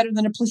any better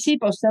than a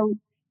placebo. So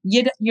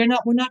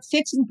we're not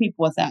fixing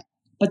people with that.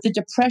 But the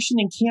depression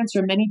in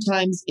cancer many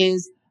times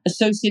is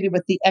associated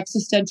with the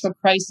existential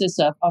crisis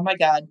of, oh my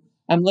God,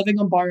 I'm living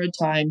on borrowed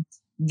time.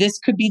 This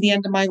could be the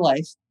end of my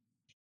life.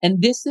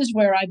 And this is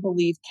where I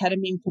believe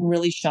ketamine can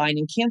really shine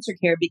in cancer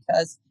care,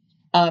 because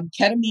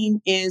ketamine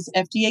is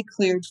FDA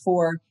cleared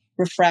for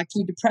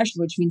refractory depression,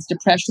 which means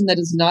depression that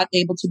is not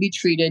able to be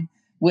treated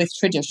with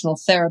traditional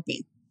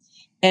therapy.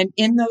 And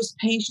in those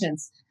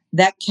patients,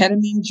 that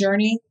ketamine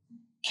journey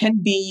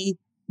can be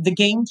the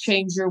game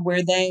changer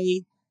where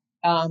they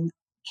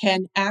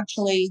can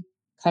actually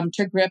come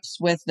to grips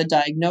with the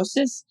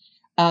diagnosis.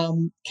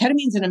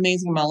 Ketamine is an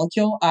amazing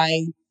molecule.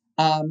 I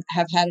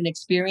have had an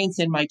experience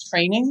in my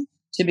training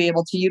to be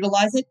able to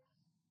utilize it.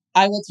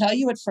 I will tell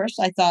you, at first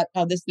I thought,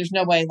 there's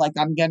no way like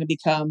I'm going to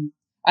become,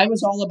 I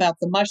was all about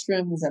the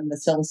mushrooms and the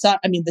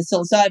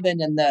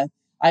psilocybin and the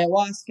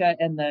ayahuasca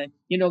and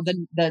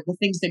the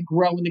things that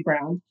grow in the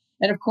ground.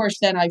 And of course,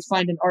 then I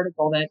find an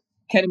article that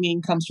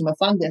ketamine comes from a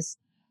fungus.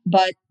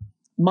 But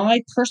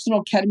my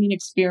personal ketamine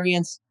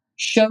experience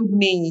showed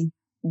me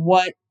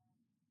what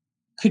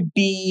could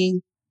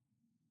be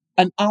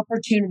an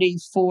opportunity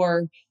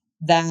for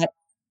that,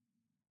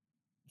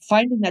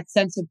 finding that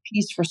sense of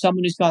peace for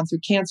someone who's gone through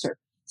cancer.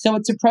 So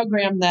it's a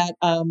program that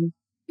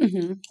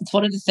it's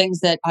one of the things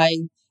that I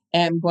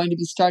am going to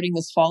be starting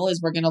this fall.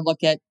 Is we're going to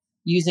look at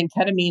using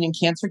ketamine in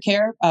cancer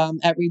care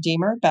at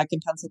Redeemer back in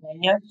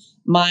Pennsylvania.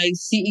 My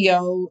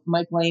CEO,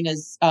 Mike Lane,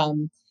 is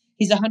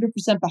he's 100%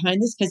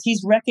 behind this because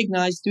he's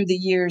recognized through the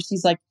years.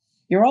 He's like,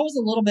 you're always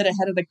a little bit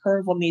ahead of the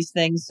curve on these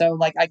things. So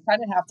like, I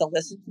kind of have to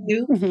listen to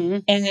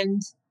you.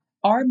 And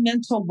our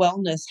mental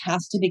wellness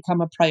has to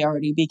become a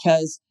priority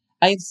because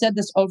I have said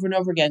this over and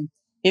over again.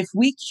 If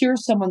we cure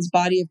someone's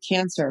body of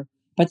cancer,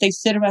 but they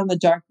sit around the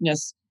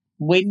darkness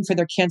waiting for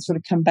their cancer to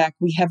come back,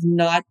 we have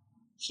not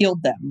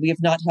healed them. We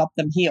have not helped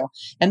them heal.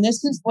 And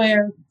this is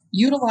where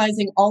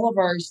utilizing all of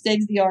our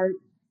state-of-the-art,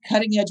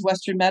 cutting-edge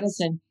Western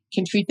medicine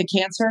can treat the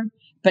cancer.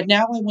 But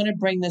now I want to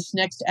bring this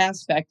next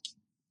aspect,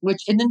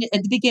 which at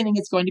the beginning,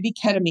 it's going to be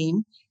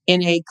ketamine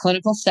in a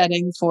clinical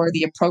setting for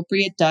the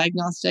appropriate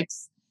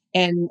diagnostics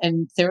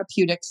and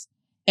therapeutics.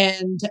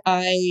 And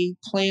I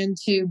plan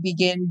to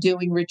begin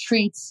doing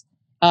retreats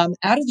out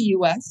of the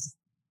U.S.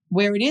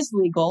 where it is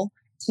legal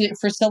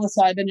for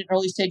psilocybin in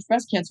early stage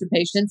breast cancer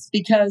patients,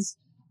 because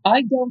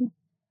I want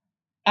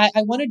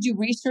to do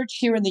research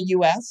here in the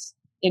U.S.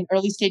 in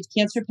early stage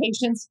cancer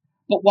patients.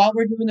 But while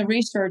we're doing the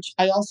research,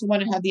 I also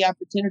want to have the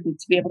opportunity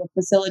to be able to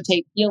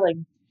facilitate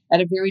healing at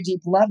a very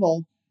deep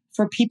level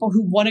for people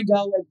who want to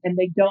go and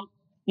they don't,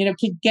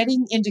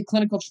 getting into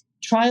clinical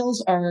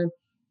trials are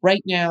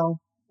right now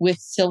with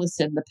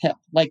psilocin, the pill.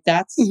 Like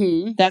that's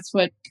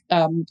what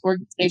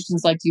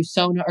organizations like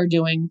USONA are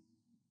doing,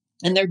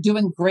 and they're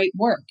doing great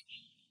work.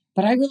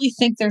 But I really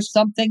think there's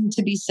something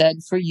to be said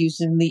for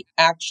using the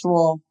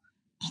actual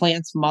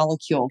plant's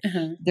molecule.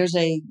 There's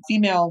a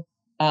female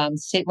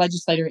state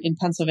legislator in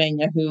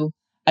Pennsylvania who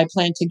I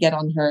plan to get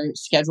on her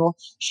schedule.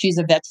 She's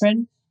a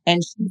veteran,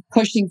 and she's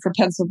pushing for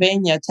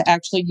Pennsylvania to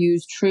actually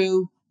use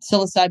true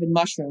psilocybin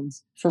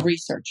mushrooms for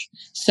research.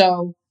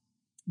 So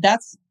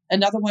that's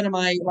another one of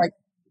my,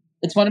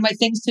 it's one of my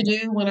things to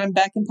do when I'm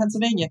back in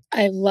Pennsylvania.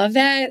 I love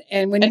that.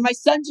 And my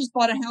son just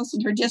bought a house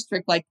in her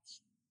district,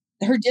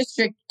 her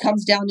district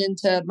comes down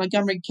into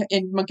Montgomery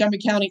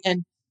County,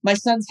 and my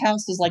son's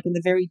house is like in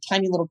the very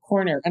tiny little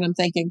corner. And I'm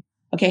thinking,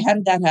 okay, how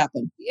did that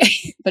happen?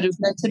 But it was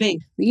meant to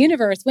be. The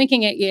universe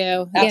winking at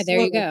you. Absolutely. Yeah, there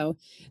you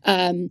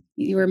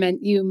go.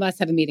 You must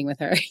have a meeting with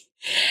her.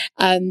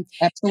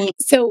 Absolutely.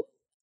 So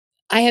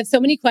I have so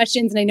many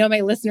questions, and I know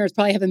my listeners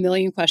probably have a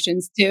million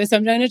questions too. So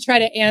I'm going to try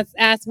to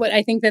ask what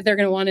I think that they're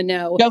going to want to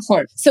know. Go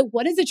for it. So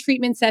what does a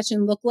treatment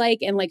session look like?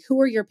 And who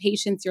are your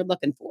patients you're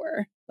looking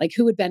for?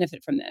 Who would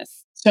benefit from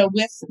this? So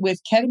with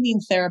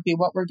ketamine therapy,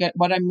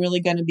 what I'm really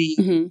going to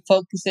be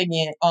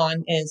focusing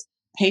on is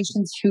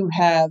patients who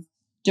have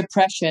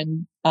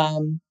depression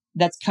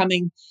that's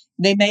coming.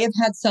 They may have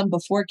had some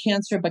before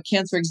cancer, but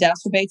cancer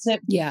exacerbates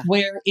it. Yeah.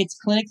 Where it's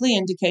clinically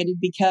indicated,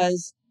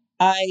 because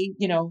I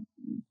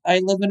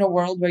live in a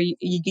world where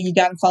you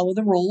got to follow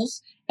the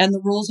rules, and the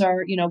rules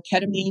are,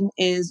 ketamine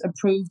is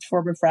approved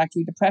for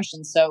refractory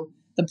depression. So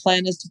the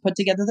plan is to put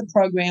together the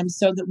program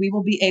so that we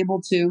will be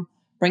able to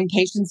bring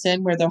patients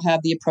in where they'll have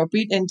the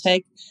appropriate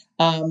intake.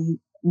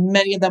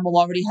 Many of them will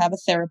already have a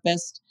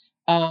therapist.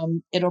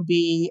 It'll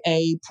be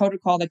a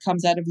protocol that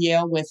comes out of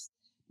Yale with,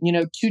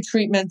 2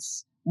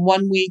 treatments,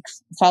 1 week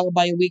followed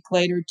by a week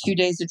later, 2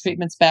 days of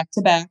treatments back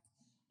to back.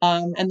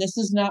 And this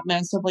is not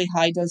massively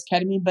high dose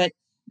ketamine, but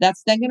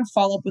that's then going to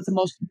follow up with the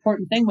most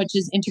important thing, which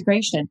is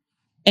integration.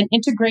 And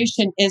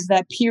integration is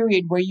that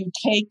period where you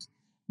take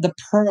the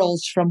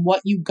pearls from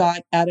what you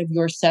got out of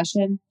your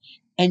session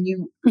and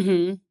you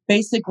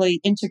basically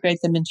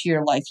integrate them into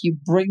your life. You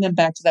bring them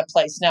back to that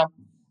place. Now,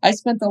 I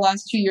spent the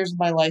last 2 years of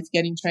my life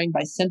getting trained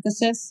by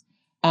Synthesis,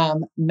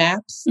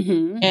 MAPS,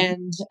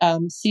 and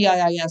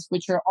CIIS,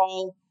 which are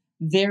all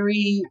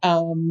very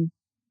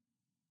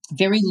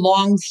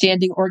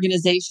long-standing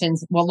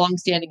organizations,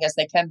 long-standing as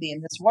they can be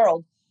in this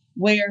world,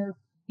 where,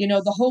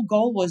 the whole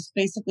goal was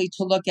basically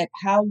to look at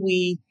how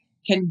we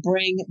can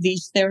bring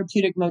these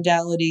therapeutic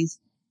modalities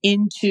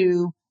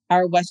into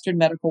our Western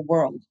medical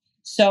world.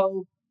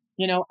 So,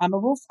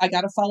 I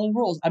got to follow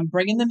rules. I'm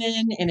bringing them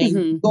in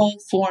a goal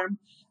form.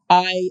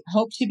 I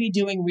hope to be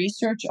doing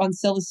research on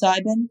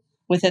psilocybin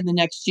within the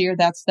next year.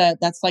 That's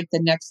like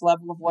the next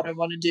level of what I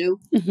want to do.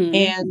 Mm-hmm.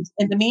 And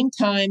in the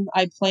meantime,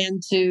 I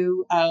plan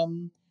to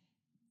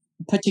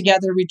put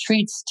together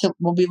retreats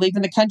we'll be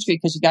leaving the country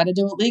because you got to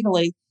do it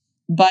legally.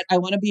 But I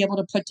want to be able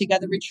to put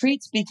together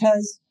retreats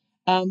because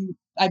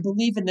I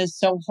believe in this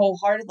so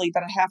wholeheartedly,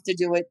 but I have to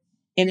do it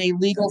in a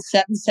legal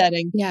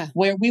setting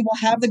where we will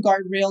have the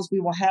guardrails,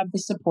 we will have the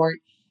support,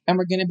 and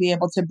we're going to be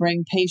able to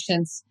bring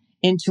patients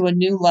into a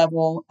new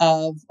level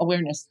of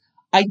awareness.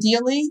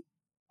 Ideally,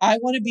 I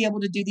want to be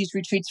able to do these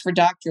retreats for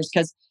doctors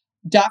because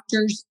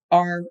doctors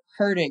are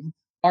hurting.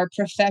 Our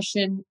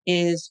profession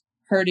is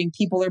hurting.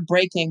 People are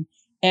breaking.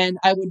 And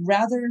I would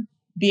rather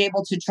be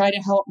able to try to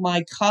help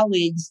my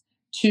colleagues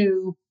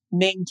to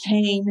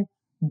maintain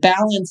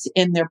balance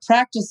in their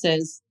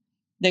practices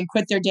than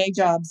quit their day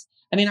jobs.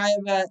 I mean, I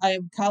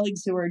have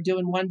colleagues who are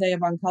doing 1 day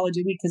of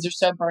oncology a week because they're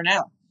so burnt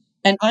out.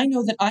 And I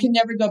know that I can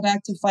never go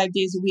back to 5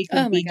 days a week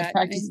of being a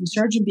practicing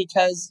surgeon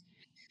because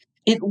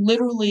it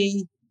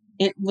literally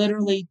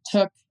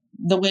took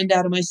the wind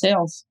out of my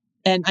sails.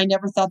 And I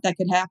never thought that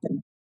could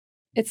happen.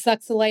 It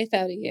sucks the life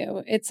out of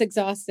you. It's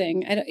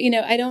exhausting.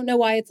 I don't know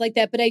why it's like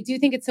that, but I do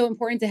think it's so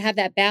important to have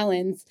that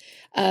balance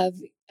of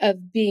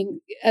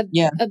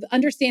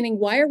understanding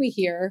why are we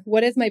here?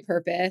 What is my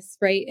purpose?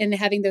 Right. And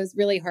having those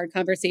really hard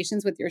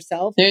conversations with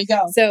yourself. There you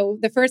go. So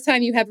the first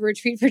time you have a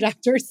retreat for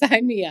doctors,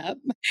 sign me up.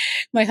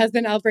 My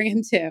husband, I'll bring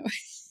him too.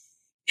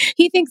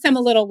 He thinks I'm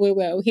a little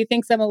woo-woo. He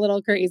thinks I'm a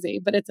little crazy,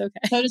 but it's okay.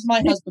 So does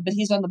my husband, but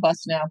he's on the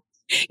bus now.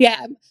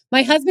 Yeah.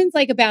 My husband's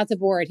like about to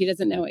board. He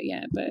doesn't know it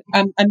yet, but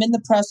I'm in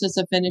the process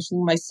of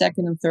finishing my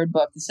second and third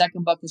book. The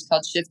second book is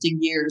called Shifting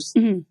Gears,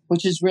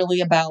 which is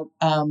really about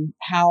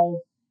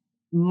how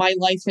my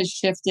life has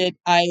shifted.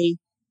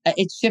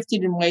 It's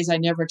shifted in ways I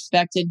never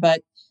expected,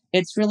 but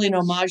it's really an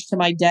homage to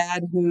my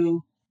dad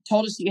who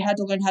told us that you had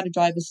to learn how to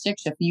drive a stick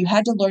shift. You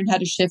had to learn how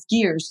to shift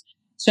gears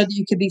so that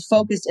you could be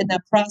focused in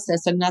that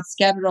process and not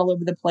scattered all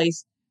over the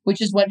place,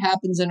 which is what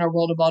happens in our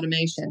world of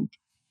automation.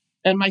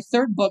 And my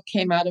third book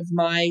came out of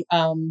my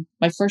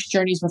first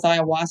journeys with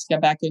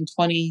ayahuasca back in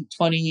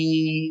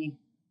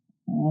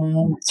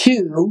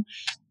 2022,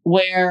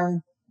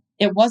 where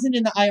it wasn't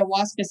in the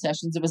ayahuasca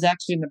sessions. It was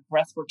actually in the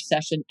breathwork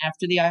session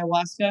after the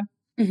ayahuasca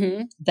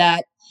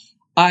that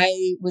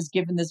I was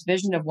given this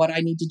vision of what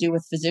I need to do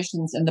with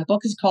physicians. And the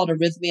book is called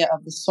Arrhythmia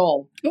of the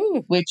Soul,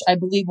 which I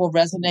believe will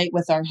resonate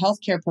with our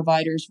healthcare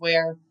providers,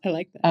 where I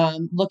like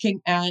that.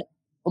 Looking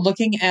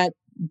at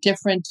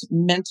different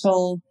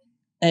mental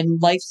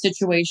and life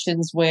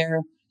situations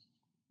where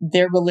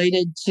they're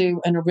related to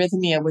an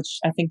arrhythmia, which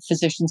I think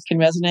physicians can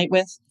resonate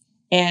with.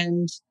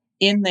 And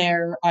in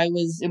there,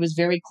 it was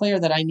very clear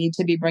that I need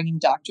to be bringing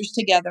doctors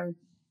together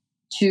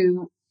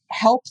to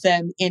help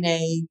them in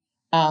a,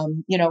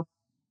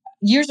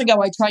 years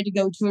ago, I tried to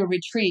go to a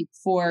retreat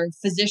for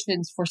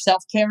physicians for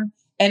self-care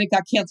and it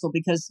got canceled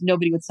because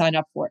nobody would sign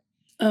up for it.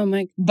 Oh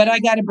my! But I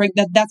got to bring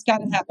that. That's got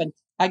to happen.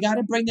 I got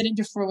to bring that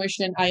into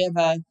fruition. I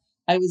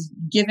was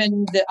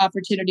given the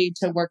opportunity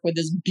to work with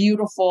this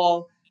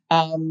beautiful,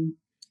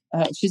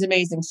 she's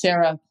amazing,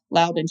 Sarah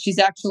Loudon. She's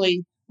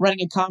actually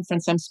running a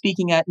conference I'm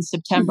speaking at in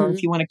September.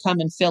 If you want to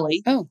come in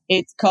Philly,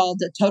 it's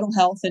called Total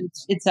Health and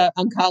it's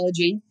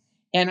oncology.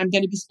 And I'm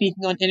going to be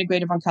speaking on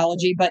integrative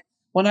oncology. But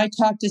when I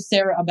talked to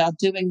Sarah about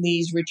doing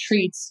these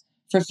retreats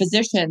for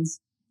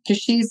physicians,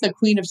 because she's the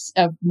queen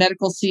of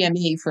medical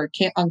CME for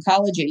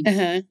oncology,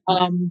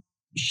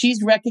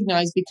 she's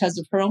recognized because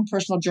of her own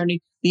personal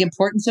journey, the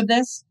importance of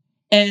this.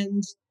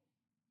 And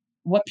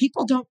what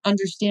people don't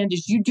understand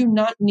is you do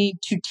not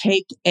need to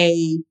take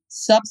a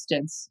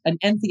substance, an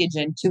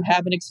entheogen, to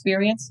have an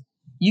experience.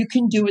 You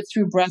can do it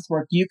through breath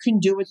work. You can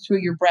do it through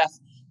your breath.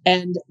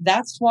 And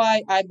that's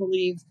why I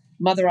believe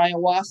Mother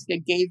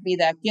Ayahuasca gave me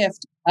that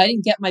gift. I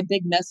didn't get my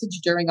big message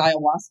during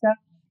ayahuasca.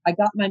 I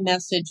got my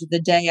message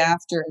the day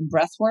after in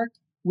breath work,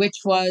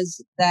 which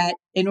was that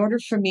in order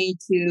for me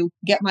to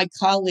get my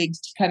colleagues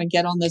to kind of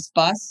get on this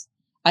bus,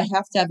 I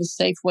have to have a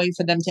safe way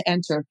for them to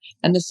enter.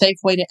 And the safe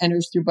way to enter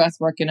is through breath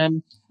work.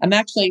 And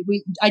I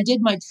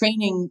did my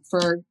training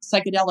for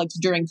psychedelics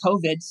during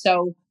COVID.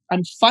 So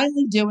I'm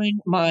finally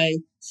doing my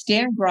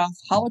Stan Groff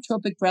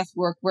holotropic breath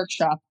work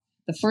workshop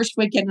the first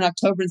weekend in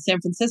October in San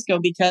Francisco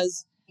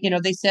because,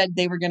 they said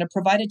they were going to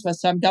provide it to us.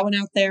 So I'm going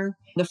out there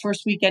the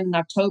first weekend in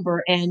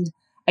October. And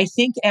I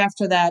think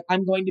after that,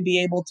 I'm going to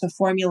be able to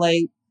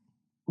formulate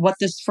what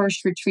this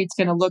first retreat's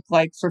going to look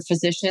like for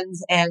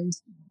physicians. And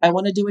I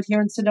want to do it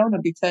here in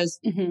Sedona because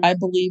I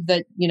believe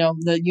that,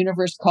 the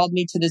universe called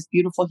me to this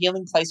beautiful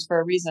healing place for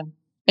a reason.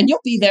 And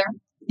you'll be there.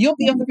 You'll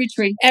be on the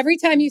retreat. Every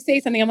time you say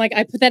something, I'm like,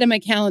 I put that in my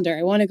calendar.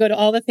 I want to go to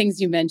all the things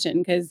you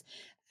mentioned because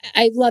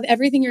I love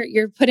everything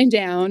you're putting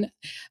down.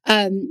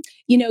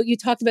 You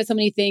talked about so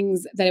many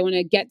things that I want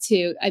to get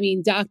to. I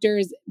mean,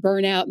 doctors,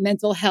 burnout,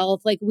 mental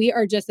health, like we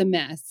are just a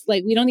mess.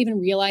 Like we don't even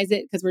realize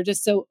it because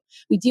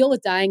we deal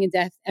with dying and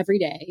death every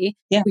day.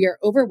 Yeah. We are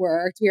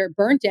overworked. We are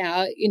burnt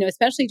out,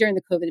 especially during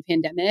the COVID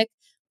pandemic.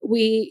 And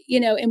we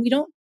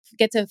don't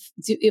get to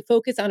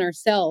focus on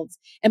ourselves.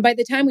 And by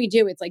the time we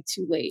do, it's like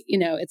too late.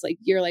 It's like,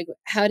 you're like,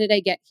 how did I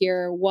get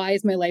here? Why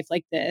is my life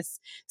like this?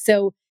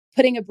 So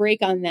putting a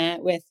break on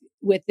that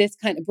with this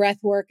kind of breath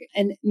work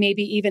and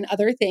maybe even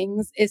other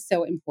things is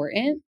so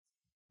important.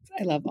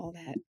 I love all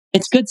that.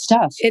 It's good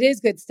stuff. It is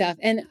good stuff.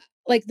 And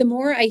like, the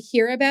more I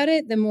hear about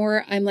it, the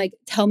more I'm like,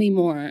 tell me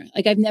more.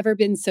 Like, I've never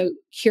been so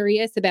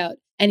curious about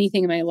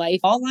anything in my life.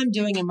 All I'm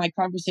doing in my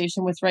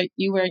conversation with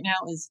you right now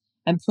is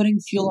I'm putting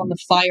fuel on the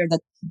fire.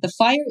 That the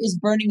fire is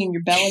burning in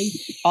your belly.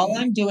 All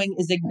I'm doing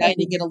is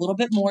igniting it a little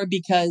bit more,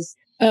 because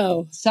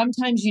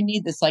sometimes you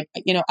need this. Like,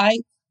 I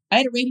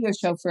had a radio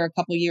show for a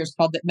couple of years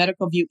called the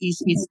Medical View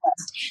East Meets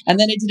West. And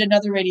then I did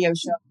another radio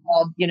show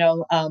called,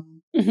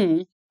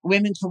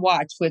 Women to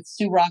Watch with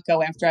Sue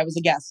Rocco after I was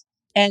a guest.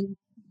 And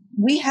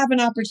we have an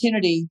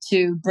opportunity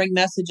to bring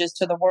messages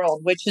to the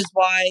world, which is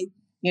why,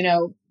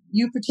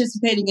 you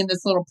participating in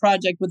this little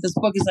project with this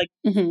book is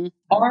like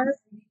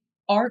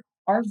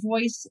our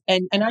voice.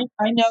 And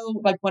I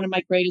know, like, one of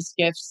my greatest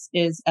gifts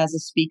is as a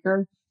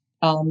speaker,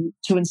 to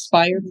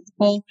inspire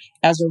people,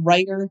 as a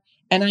writer.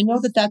 And I know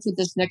that that's what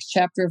this next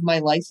chapter of my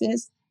life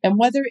is. And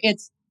whether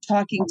it's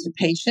talking to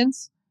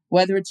patients,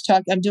 whether it's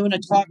I'm doing a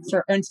talk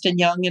for Ernst &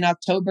 Young in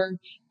October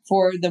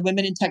for the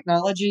Women in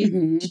Technology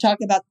to talk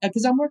about,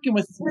 because I'm working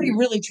with 3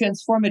 really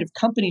transformative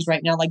companies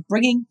right now, like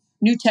bringing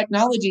new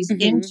technologies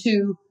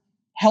into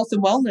health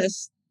and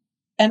wellness.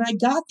 And I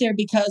got there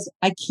because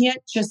I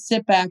can't just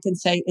sit back and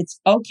say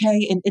it's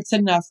okay and it's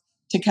enough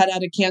to cut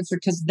out of cancer,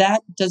 because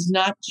that does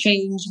not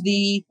change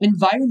the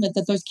environment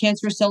that those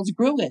cancer cells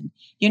grew in.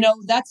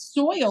 That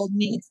soil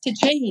needs to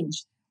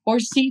change, or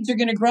seeds are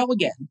going to grow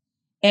again.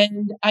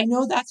 And I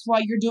know that's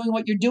why you're doing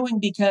what you're doing,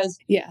 because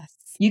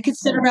you could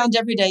sit around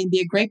every day and be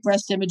a great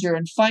breast imager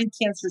and find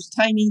cancers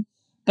tiny.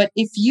 But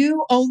if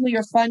you only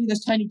are finding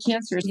those tiny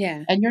cancers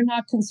and you're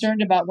not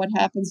concerned about what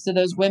happens to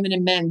those women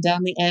and men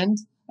down the end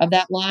of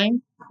that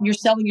line, you're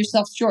selling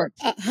yourself short.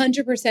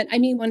 100%. I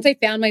mean, once I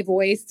found my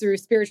voice through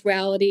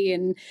spirituality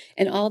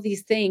and all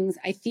these things,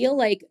 I feel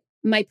like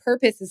my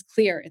purpose is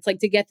clear. It's like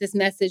to get this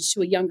message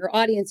to a younger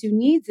audience who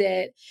needs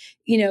it,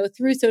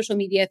 through social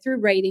media, through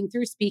writing,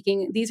 through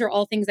speaking. These are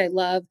all things I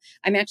love.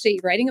 I'm actually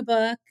writing a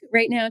book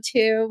right now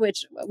too,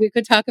 which we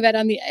could talk about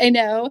I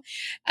know.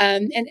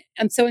 And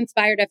I'm so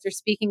inspired after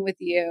speaking with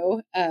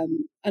you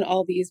on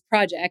all these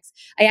projects.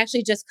 I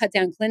actually just cut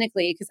down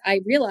clinically because I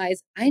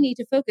realized I need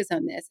to focus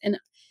on this. And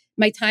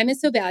my time is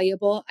so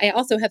valuable. I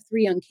also have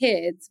 3 young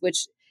kids,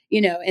 which,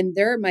 and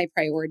they're my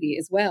priority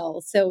as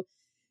well. So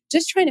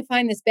just trying to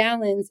find this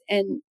balance.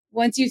 And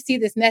once you see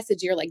this message,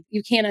 you're like,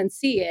 you can't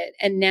unsee it.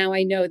 And now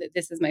I know that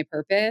this is my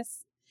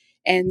purpose.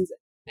 And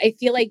I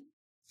feel like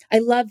I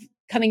love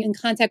coming in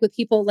contact with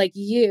people like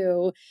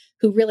you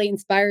who really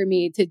inspire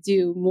me to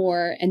do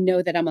more and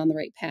know that I'm on the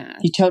right path.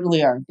 You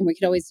totally are. And we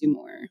could always do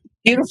more.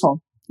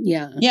 Beautiful.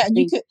 Yeah. Yeah.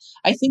 And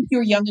I think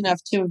you're young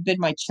enough to have been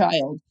my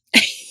child,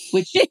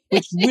 which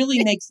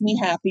really makes me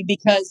happy,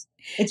 because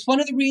it's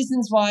one of the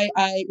reasons why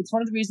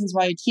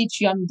I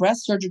teach young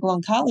breast surgical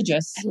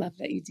oncologists. I love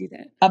that you do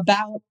that.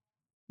 About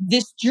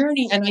this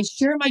journey. And I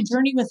share my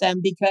journey with them,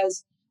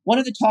 because one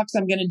of the talks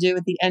I'm going to do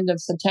at the end of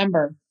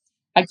September,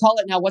 I call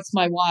it now, What's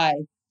My Why?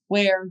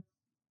 Where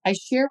I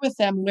share with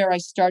them where I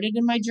started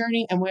in my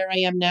journey and where I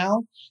am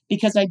now,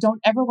 because I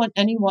don't ever want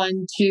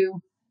anyone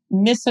to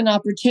miss an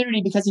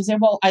opportunity because they say,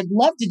 well, I'd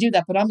love to do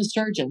that, but I'm a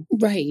surgeon.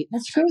 Right.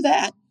 Well, screw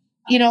that.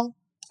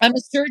 I'm a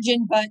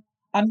surgeon, but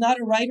I'm not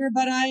a writer,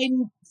 but I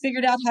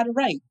figured out how to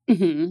write.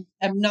 I'm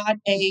not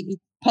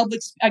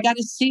I got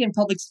a C in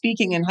public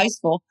speaking in high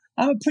school.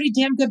 I'm a pretty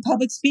damn good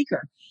public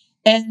speaker.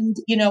 And,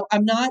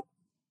 I'm not,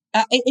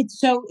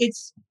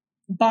 it's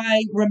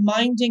by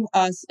reminding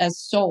us as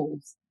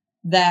souls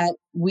that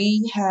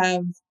we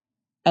have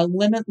a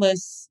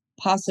limitless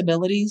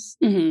possibilities.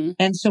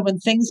 And so when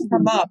things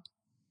come up,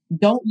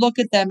 don't look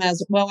at them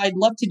as, well, I'd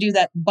love to do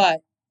that,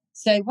 but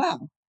say,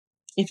 wow,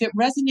 if it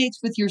resonates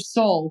with your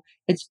soul,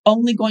 it's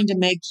only going to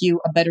make you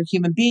a better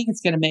human being.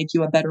 It's going to make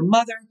you a better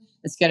mother.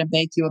 It's going to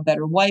make you a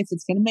better wife.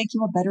 It's going to make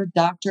you a better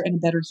doctor and a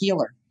better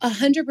healer.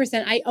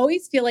 100%. I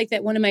always feel like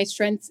that one of my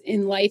strengths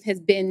in life has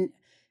been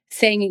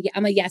saying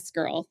I'm a yes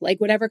girl.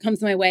 Like whatever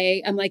comes my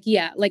way, I'm like,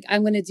 yeah, like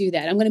I'm going to do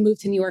that. I'm going to move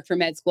to New York for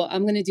med school.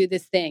 I'm going to do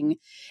this thing.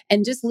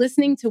 And just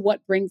listening to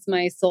what brings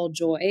my soul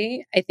joy,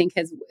 I think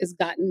has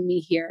gotten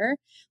me here.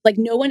 Like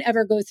no one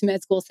ever goes to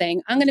med school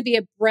saying, I'm going to be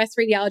a breast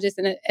radiologist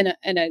and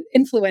an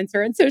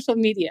influencer on social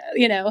media.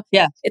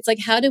 Yeah. It's like,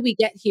 how do we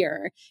get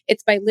here?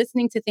 It's by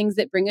listening to things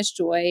that bring us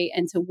joy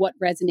and to what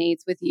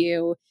resonates with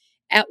you.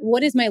 At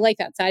what is my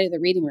life outside of the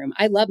reading room?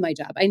 I love my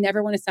job. I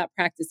never want to stop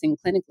practicing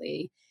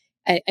clinically.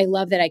 I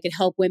love that I could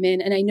help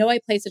women. And I know I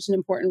play such an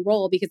important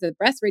role because as a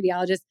breast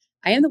radiologist,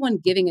 I am the one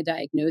giving a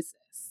diagnosis,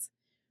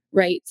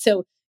 right?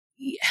 So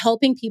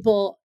helping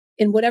people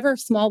in whatever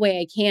small way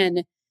I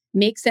can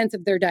make sense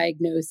of their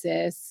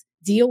diagnosis,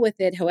 deal with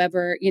it.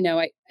 However,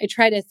 I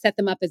try to set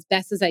them up as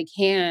best as I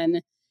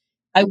can.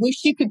 I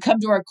wish you could come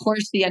to our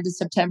course the end of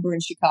September in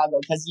Chicago,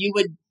 because you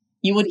would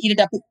you would eat it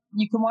up.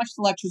 You can watch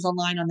the lectures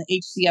online on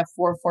the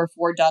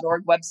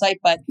hcf444.org website,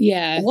 but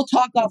we'll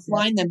talk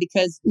offline then,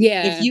 because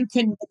if you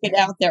can get it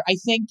out there, I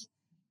think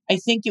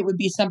it would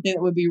be something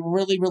that would be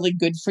really, really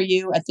good for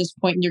you at this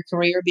point in your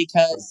career,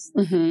 because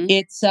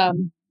it's,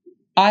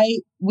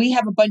 we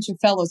have a bunch of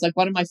fellows, like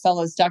one of my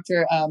fellows,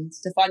 Dr.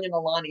 Stefania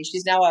Nalani.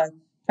 She's now a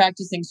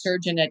practicing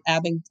surgeon at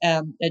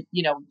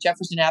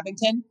Jefferson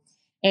Abington.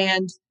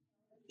 And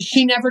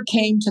she never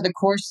came to the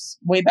course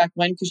way back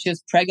when, because she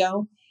was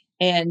prego.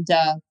 And,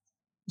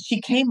 she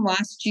came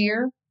last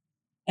year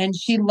and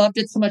she loved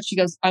it so much. She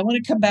goes, I want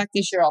to come back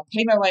this year. I'll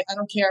pay my way. I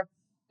don't care.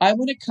 I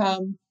want to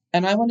come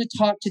and I want to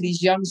talk to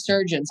these young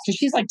surgeons, because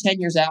she's like 10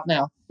 years out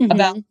now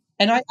and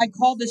I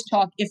call this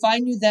talk, If I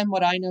Knew Then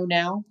What I Know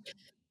Now.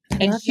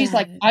 And she's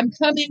like, I'm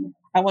coming.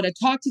 I want to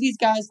talk to these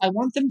guys. I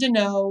want them to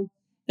know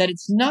that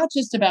it's not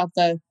just about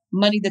the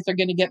money that they're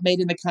going to get made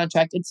in the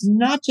contract. It's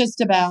not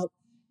just about,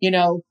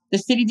 the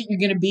city that you're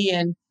going to be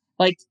in.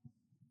 Like,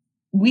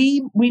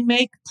 we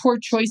make poor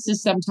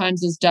choices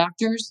sometimes as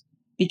doctors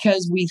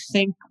because we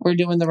think we're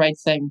doing the right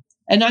thing.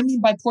 And I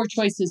mean by poor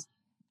choices,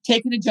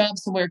 taking a job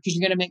somewhere because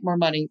you're going to make more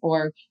money,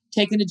 or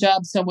taking a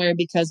job somewhere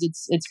because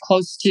it's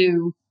close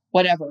to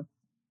whatever.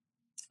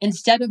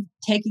 Instead of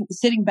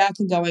sitting back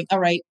and going, all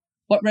right,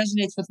 what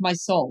resonates with my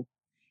soul?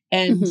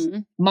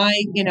 And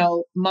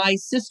my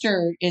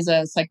sister is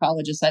a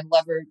psychologist. I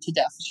love her to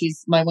death.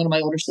 She's one of my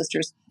older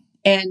sisters.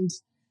 And,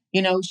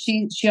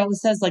 she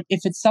always says, like, if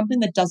it's something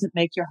that doesn't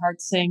make your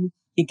heart sing,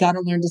 you got to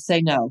learn to say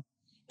no.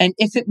 And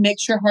if it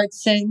makes your heart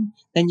sing,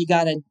 then you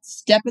got to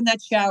step in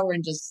that shower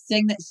and just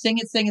sing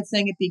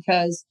it,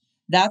 because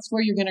that's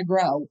where you're going to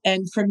grow.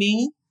 And for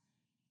me,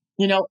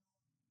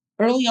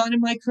 early on in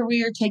my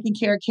career, taking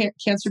care of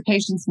cancer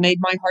patients made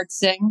my heart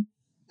sing.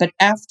 But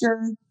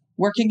after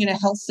working in a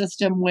health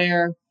system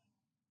where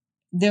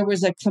there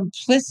was a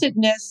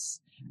complicitness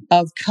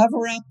of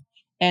cover-up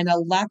and a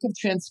lack of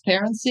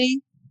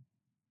transparency,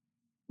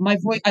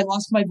 I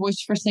lost my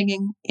voice for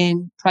singing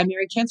in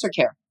primary cancer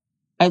care.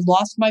 I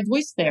lost my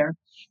voice there.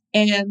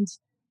 And,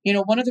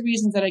 one of the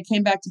reasons that I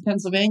came back to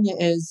Pennsylvania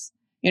is,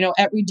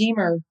 at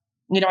Redeemer,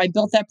 I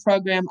built that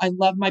program. I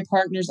love my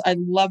partners. I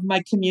love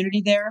my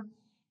community there.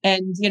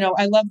 And,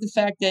 I love the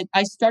fact that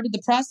I started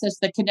the process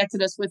that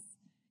connected us with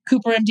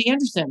Cooper MD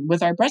Anderson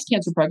with our breast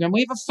cancer program.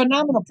 We have a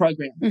phenomenal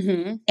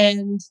program.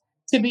 And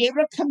to be able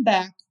to come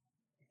back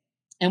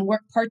and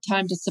work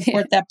part-time to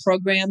support that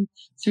program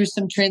through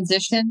some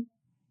transition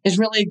is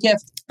really a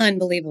gift.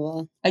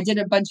 Unbelievable. I did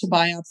a bunch of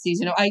biopsies.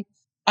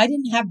 I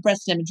didn't have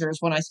breast imagers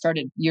when I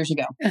started years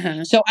ago.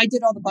 So I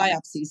did all the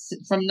biopsies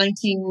from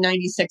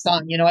 1996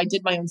 on. I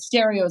did my own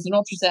stereos and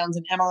ultrasounds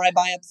and MRI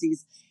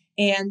biopsies.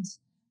 And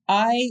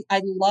I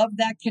love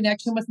that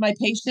connection with my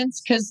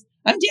patients, because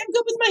I'm damn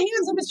good with my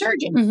hands. I'm a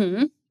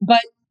surgeon.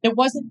 But it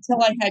wasn't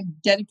until I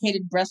had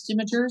dedicated breast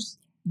imagers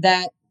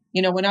that,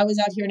 when I was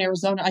out here in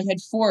Arizona, I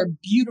had 4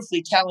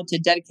 beautifully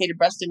talented, dedicated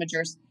breast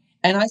imagers.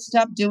 And I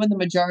stopped doing the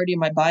majority of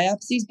my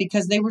biopsies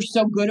because they were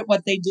so good at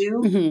what they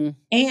do.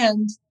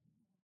 And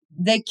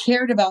they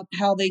cared about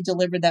how they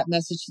delivered that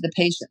message to the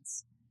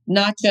patients.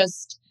 Not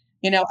just,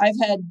 I've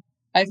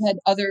had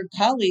other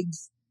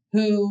colleagues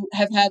who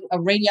have had a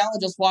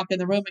radiologist walk in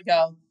the room and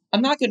go,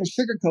 I'm not going to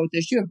sugarcoat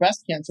this. You have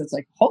breast cancer. It's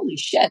like, holy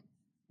shit.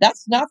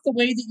 That's not the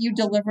way that you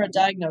deliver a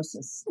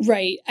diagnosis.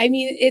 Right. I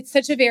mean, it's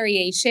such a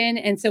variation.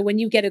 And so when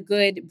you get a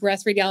good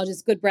breast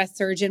radiologist, good breast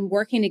surgeon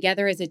working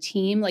together as a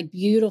team, like,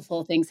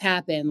 beautiful things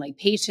happen, like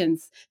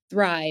patients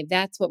thrive.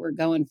 That's what we're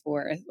going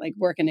for, like,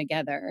 working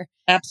together.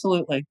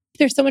 Absolutely.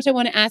 There's so much I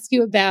want to ask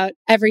you about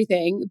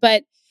everything.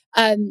 But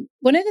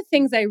one of the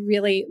things I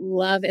really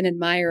love and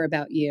admire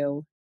about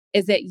you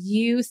is that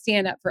you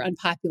stand up for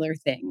unpopular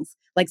things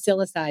like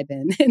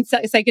psilocybin and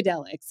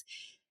psychedelics.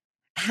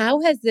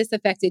 How has this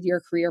affected your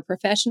career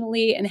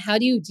professionally, and how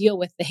do you deal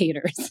with the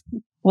haters?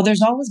 Well,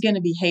 there's always going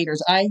to be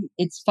haters.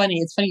 It's funny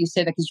you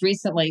say that, because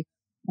recently,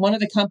 one of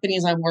the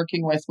companies I'm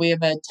working with, we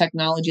have a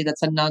technology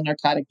that's a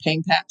non-narcotic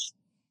pain patch.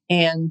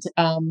 And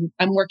I'm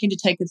working to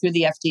take it through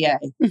the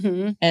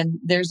FDA. And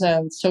there's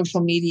a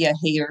social media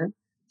hater.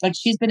 Like,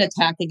 she's been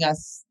attacking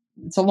us.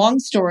 It's a long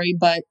story,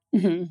 but,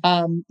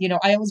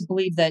 I always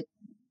believe that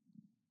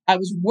I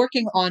was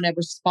working on a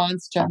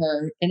response to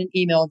her in an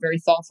email, a very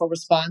thoughtful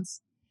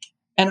response.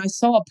 And I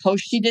saw a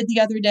post she did the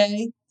other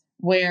day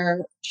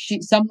where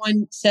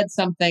someone said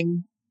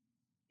something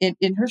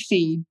in her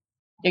feed.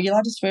 Are you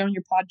allowed to swear on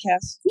your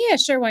podcast? Yeah,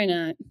 sure. Why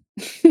not?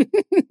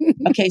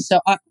 Okay. So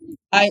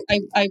I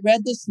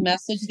read this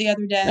message the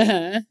other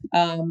day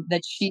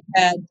that she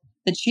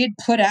had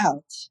put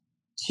out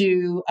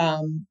to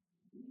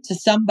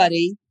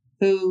somebody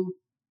who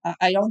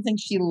I don't think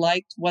she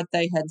liked what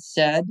they had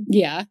said.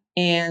 Yeah.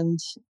 And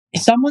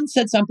someone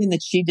said something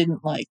that she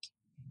didn't like.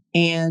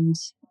 And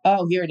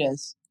here it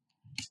is.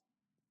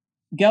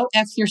 Go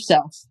F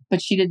yourself.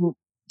 But she didn't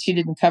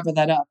cover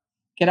that up.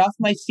 Get off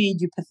my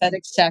feed, you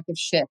pathetic sack of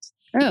shit.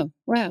 Oh,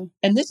 wow.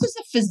 And this is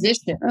a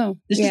physician.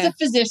 This is a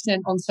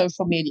physician on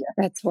social media.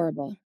 That's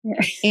horrible.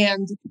 Yeah.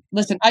 And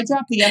listen, I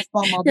drop the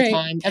F-bomb all the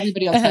time.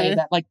 Everybody will tell you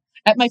that. Like,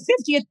 at my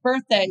 50th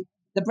birthday,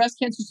 the breast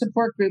cancer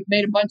support group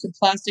made a bunch of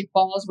plastic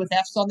balls with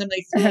F's on them.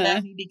 They threw them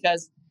at me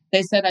because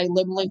they said I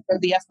literally threw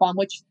the F bomb,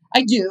 which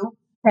I do.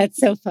 That's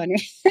so funny.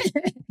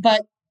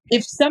 But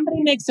if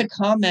somebody makes a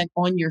comment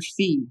on your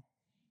feed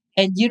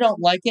and you don't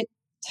like it,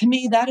 to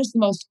me, that is the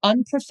most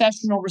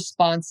unprofessional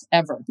response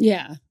ever.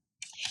 Yeah.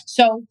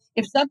 So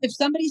if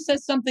somebody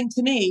says something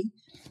to me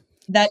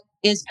that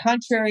is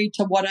contrary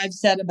to what I've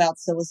said about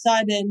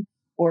psilocybin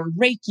or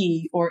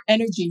Reiki or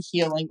energy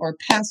healing or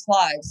past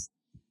lives,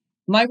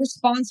 my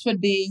response would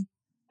be,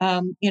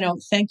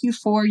 thank you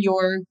for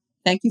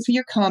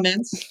your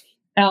comments.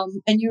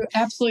 And you're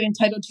absolutely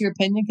entitled to your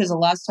opinion, because the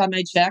last time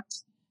I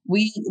checked,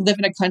 we live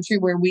in a country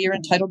where we are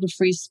entitled to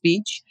free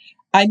speech.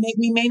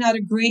 We may not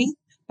agree,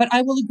 but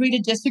I will agree to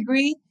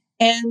disagree.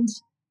 And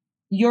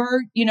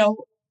you're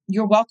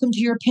welcome to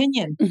your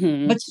opinion,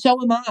 but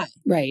so am I.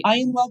 Right. I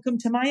am welcome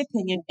to my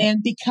opinion.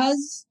 And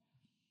because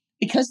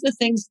the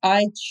things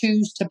I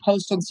choose to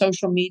post on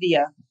social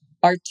media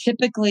are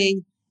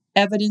typically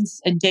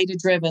evidence and data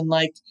driven,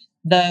 like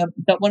the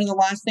one of the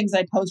last things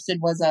I posted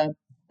was a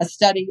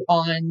study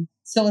on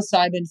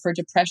psilocybin for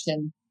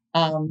depression.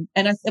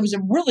 It was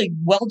a really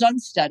well done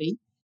study.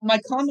 My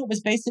comment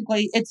was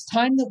basically, it's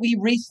time that we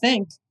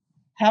rethink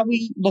how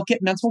we look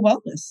at mental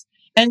wellness.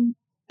 And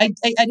I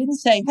didn't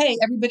say, hey,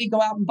 everybody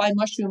go out and buy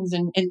mushrooms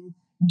and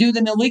do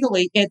them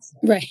illegally. It's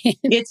right.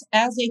 It's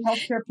as a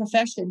healthcare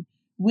profession,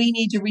 we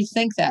need to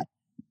rethink that.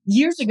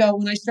 Years ago,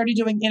 when I started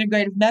doing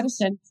integrative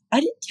medicine, I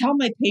didn't tell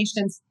my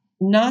patients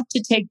not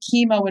to take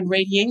chemo and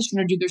radiation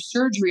or do their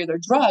surgery or their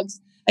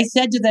drugs. I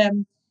said to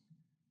them,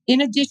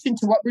 in addition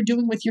to what we're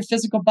doing with your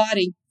physical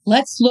body,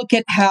 let's look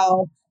at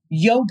how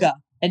yoga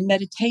and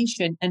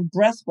meditation and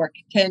breath work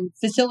can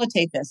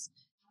facilitate this.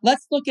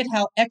 Let's look at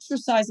how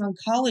exercise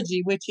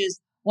oncology, which is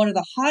one of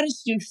the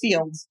hottest new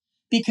fields,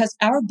 because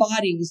our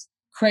bodies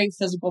crave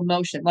physical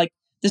motion. Like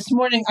this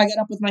morning, I got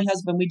up with my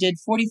husband. We did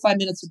 45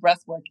 minutes of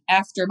breath work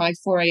after my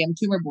 4 a.m.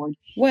 tumor board.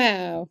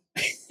 Wow.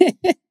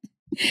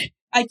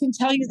 I can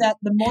tell you that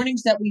the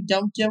mornings that we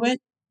don't do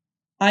it,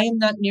 I am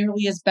not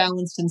nearly as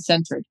balanced and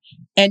centered.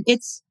 And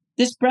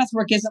this breath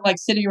work isn't like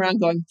sitting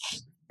around going,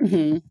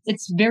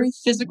 It's very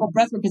physical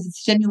breath work because it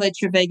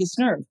stimulates your vagus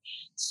nerve.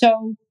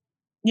 So,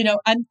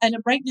 and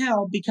right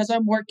now, because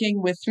I'm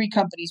working with 3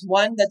 companies,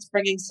 one that's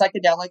bringing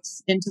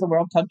psychedelics into the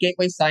world called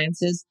Gateway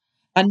Sciences,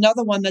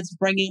 another one that's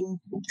bringing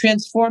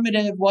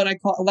transformative, what I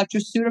call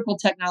electroceutical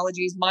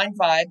technologies, Mind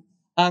Vibe.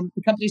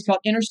 The company's called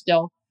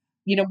Interstill.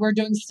 We're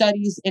doing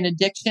studies in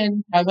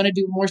addiction. I want to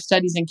do more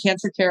studies in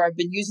cancer care. I've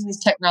been using these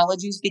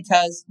technologies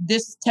because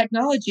this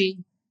technology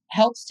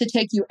helps to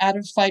take you out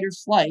of fight or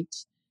flight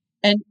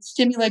and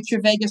stimulates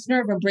your vagus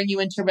nerve and bring you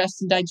into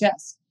rest and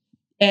digest.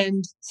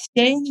 And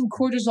staying in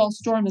cortisol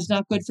storm is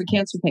not good for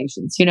cancer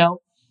patients,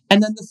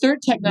 And then the third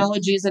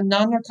technology is a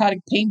non-narcotic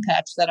pain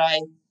patch that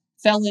I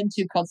fell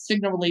into called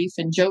Signal Relief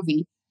and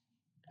Jovi.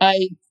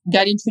 I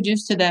got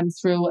introduced to them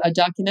through a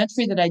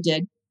documentary that I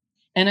did.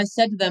 And I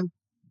said to them,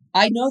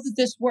 I know that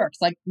this works.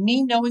 Like,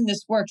 me knowing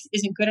this works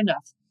isn't good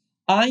enough.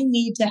 I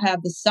need to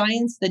have the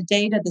science, the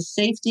data, the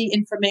safety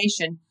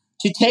information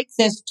to take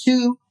this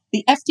to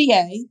the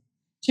FDA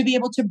to be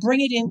able to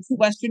bring it into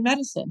Western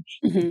medicine.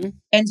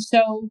 And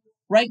so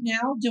right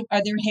now,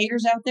 are there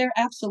haters out there?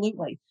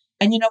 Absolutely.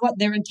 And you know what?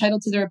 They're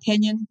entitled to their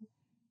opinion.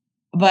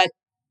 But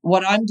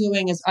what I'm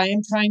doing is I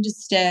am trying to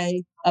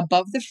stay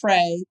above the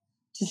fray,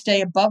 to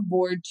stay above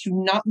board, to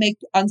not make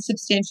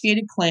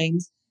unsubstantiated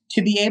claims,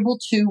 to be able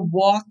to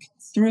walk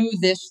through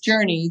this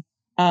journey.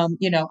 I'm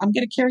going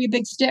to carry a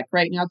big stick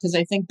right now because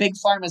I think Big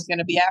Pharma is going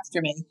to be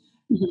after me.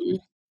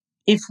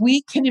 If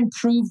we can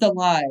improve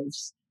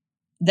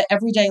the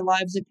everyday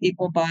lives of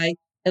people by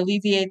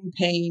alleviating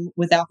pain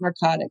without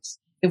narcotics,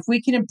 if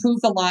we can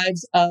improve the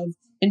lives of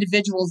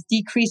individuals,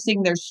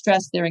 decreasing their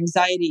stress, their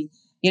anxiety,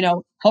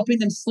 helping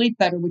them sleep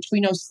better, which we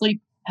know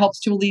sleep helps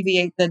to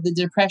alleviate the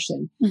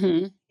depression.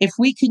 If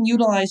we can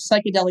utilize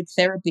psychedelic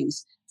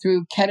therapies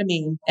through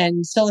ketamine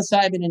and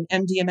psilocybin and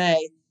MDMA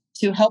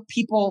to help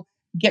people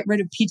get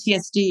rid of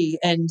PTSD.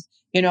 And,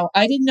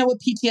 I didn't know what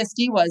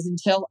PTSD was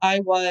until I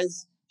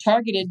was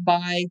targeted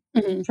by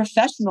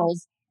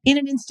professionals in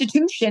an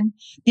institution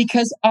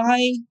because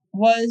I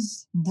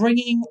was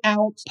bringing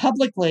out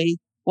publicly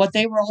what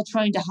they were all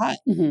trying to hide.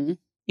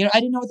 I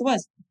didn't know what it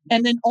was.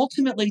 And then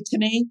ultimately, to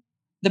me,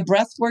 the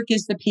breath work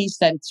is the piece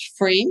that it's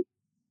free.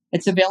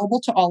 It's available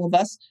to all of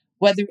us,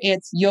 whether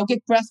it's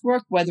yogic breath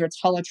work, whether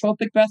it's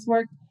holotropic breath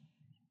work.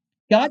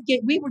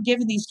 We were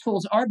given these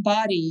tools. Our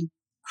body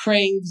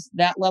craves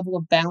that level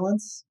of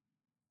balance.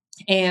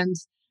 And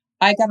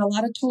I got a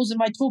lot of tools in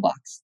my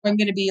toolbox. I'm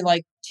going to be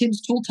like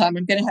Tim's Tool Time.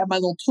 I'm going to have my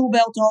little tool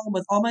belt on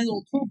with all my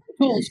little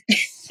tools.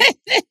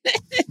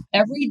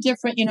 Every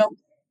different,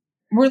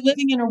 we're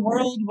living in a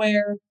world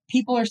where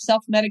people are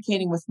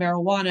self-medicating with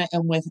marijuana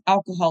and with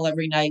alcohol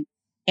every night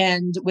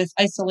and with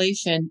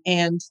isolation.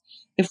 And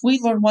if we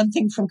learn one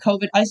thing from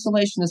COVID,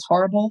 isolation is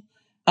horrible.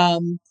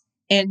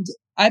 And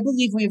I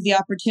believe we have the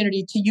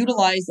opportunity to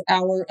utilize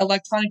our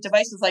electronic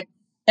devices. Like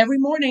every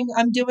morning,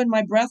 I'm doing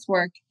my breath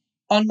work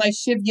on my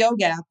Shiv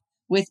Yoga app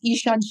with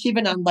Ishan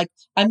Shivanand, like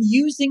I'm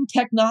using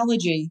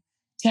technology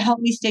to help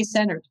me stay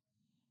centered.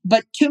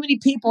 But too many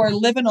people are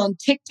living on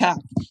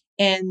TikTok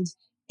and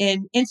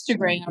in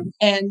Instagram,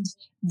 and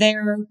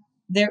they're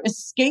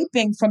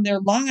escaping from their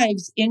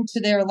lives into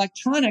their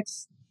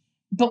electronics.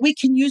 But we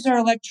can use our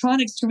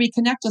electronics to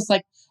reconnect us.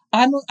 Like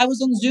I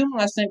was on Zoom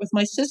last night with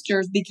my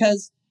sisters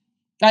because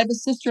I have a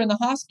sister in the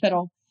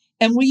hospital,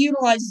 and we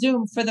utilize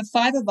Zoom for the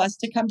 5 of us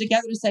to come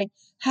together to say,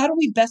 how do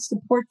we best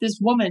support this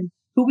woman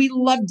who we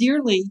love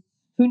dearly,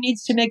 who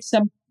needs to make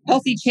some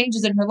healthy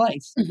changes in her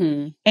life?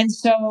 Mm-hmm. And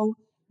so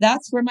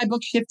that's where my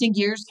book Shifting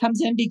Gears comes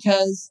in,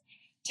 because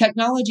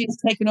technology has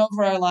taken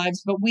over our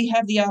lives, but we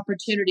have the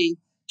opportunity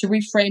to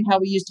reframe how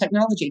we use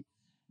technology.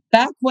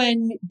 Back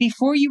when,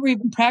 before you were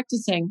even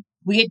practicing,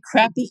 we had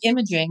crappy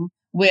imaging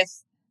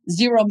with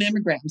 0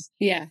 mammograms.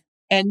 Yeah.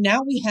 And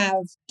now we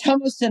have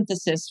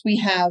tomosynthesis. We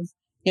have,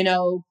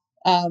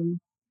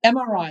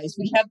 MRIs.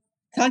 We have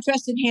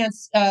contrast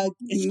enhanced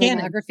scanning.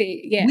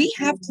 Mammography. Yeah. We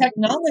have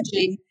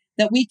technology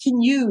that we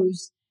can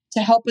use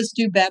to help us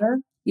do better.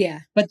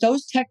 Yeah. But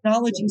those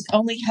technologies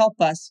only help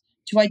us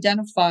to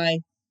identify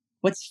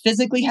what's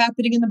physically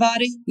happening in the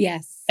body.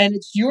 Yes. And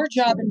it's your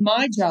job and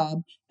my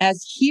job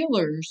as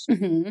healers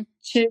Mm-hmm.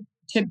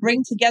 to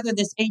bring together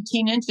this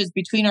 18 inches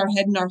between our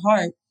head and our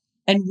heart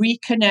and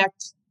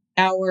reconnect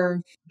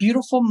our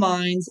beautiful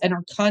minds and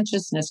our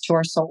consciousness to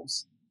our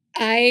souls.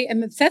 I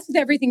am obsessed with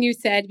everything you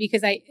said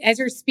because as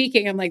you're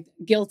speaking, I'm like,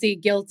 guilty,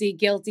 guilty,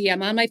 guilty.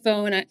 I'm on my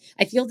phone.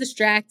 I feel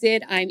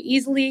distracted. I'm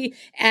easily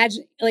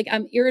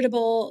I'm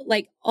irritable,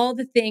 like all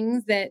the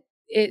things that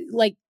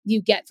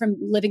you get from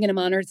living in a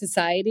modern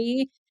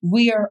society.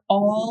 We are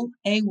all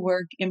a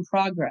work in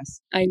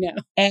progress. I know.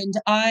 And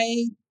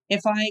my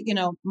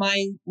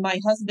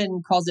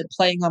husband calls it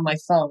playing on my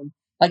phone,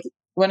 like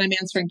when I'm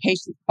answering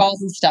patient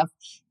calls and stuff.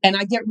 And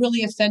I get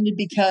really offended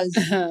because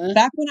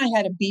back when I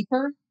had a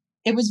beeper,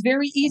 it was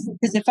very easy,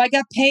 because if I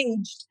got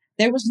paged,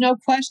 there was no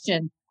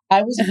question.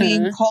 I was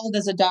being called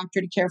as a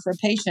doctor to care for a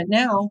patient.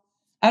 Now,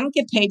 I don't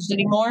get paged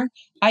anymore.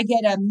 I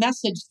get a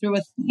message through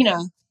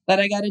Athena that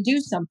I got to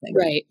do something.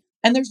 Right.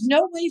 And there's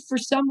no way for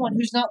someone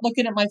who's not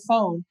looking at my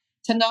phone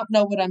to not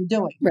know what I'm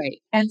doing. Right.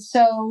 And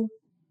so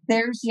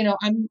there's,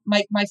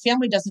 my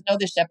family doesn't know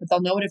this yet, but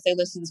they'll know it if they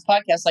listen to this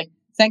podcast. Like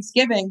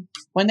Thanksgiving,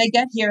 when they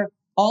get here,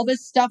 all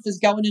this stuff is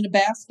going in a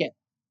basket.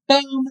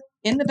 Boom,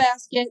 in the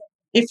basket.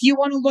 If you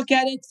want to look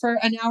at it for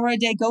an hour a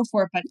day, go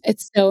for it. But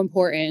it's so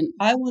important.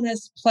 I want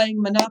us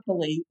playing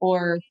Monopoly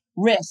or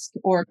Risk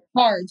or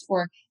cards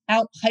or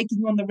out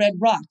hiking on the red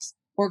rocks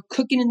or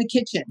cooking in the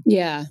kitchen.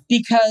 Yeah.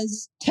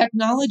 Because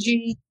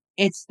technology,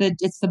 it's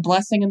the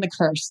blessing and the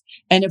curse.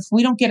 And if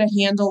we don't get a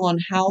handle on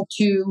how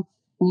to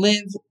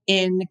live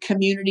in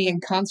community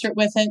and concert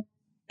with it,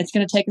 it's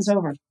going to take us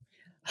over.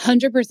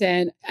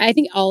 100%. I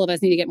think all of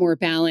us need to get more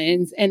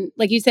balance. And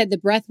like you said, the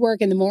breath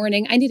work in the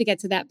morning, I need to get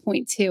to that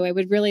point too. I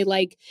would really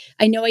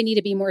I know I need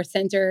to be more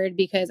centered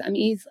because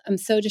I'm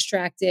so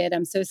distracted.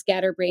 I'm so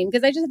scatterbrained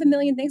because I just have a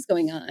million things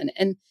going on,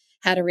 and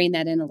how to rein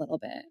that in a little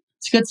bit.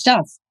 It's good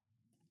stuff.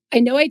 I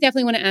know I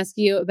definitely want to ask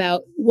you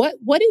about what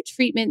do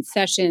treatment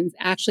sessions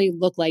actually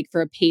look like for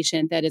a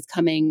patient that is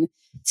coming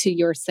to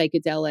your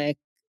psychedelic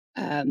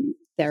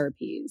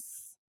therapies?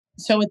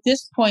 So at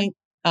this point,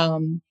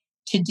 to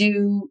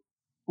do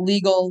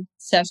legal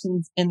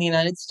sessions in the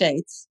United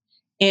States,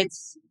 it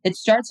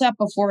starts out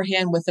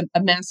beforehand with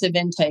a massive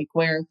intake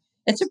where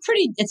it's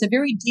a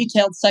very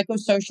detailed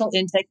psychosocial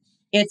intake.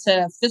 It's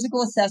a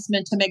physical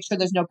assessment to make sure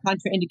there's no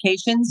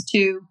contraindications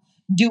to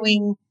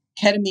doing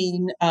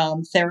ketamine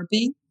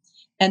therapy.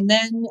 And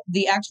then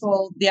the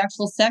actual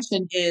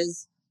session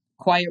is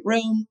quiet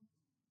room,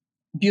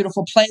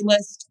 beautiful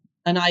playlist,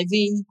 an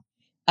IV.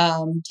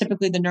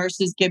 Typically, the nurse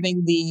is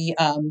giving the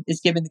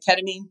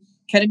ketamine.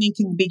 Ketamine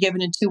can be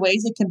given in 2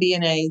 ways. It can be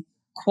in a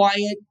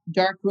quiet,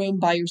 dark room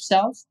by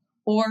yourself,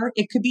 or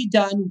it could be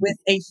done with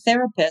a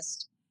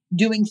therapist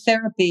doing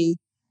therapy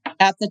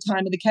at the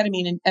time of the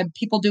ketamine, and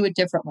people do it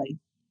differently.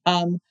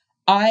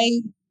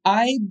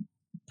 I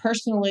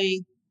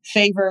personally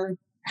favor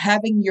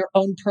having your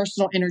own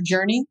personal inner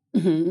journey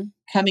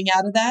coming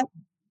out of that,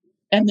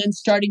 and then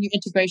starting your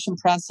integration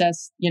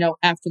process,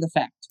 after the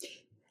fact.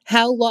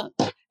 How long?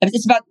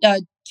 It's about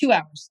 2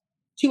 hours.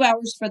 2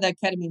 hours for the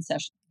ketamine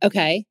session.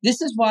 Okay.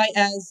 This is why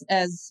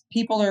as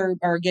people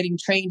are getting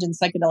trained in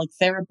psychedelic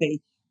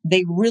therapy,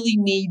 they really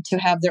need to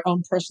have their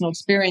own personal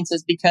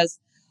experiences, because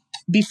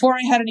before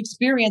I had an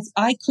experience,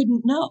 I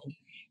couldn't know.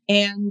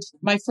 And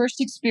my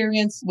first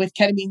experience with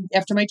ketamine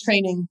after my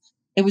training,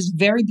 it was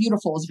very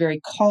beautiful. It was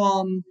very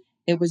calm.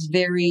 It was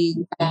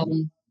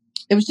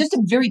it was just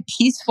a very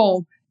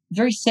peaceful,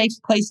 very safe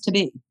place to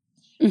be.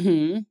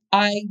 Mm-hmm.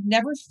 I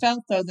never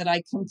felt, though, that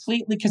I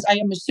completely, because I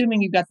am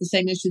assuming you've got the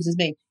same issues as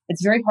me.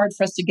 It's very hard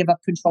for us to give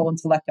up control and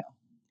to let go.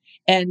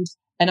 And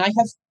I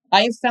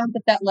have found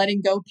that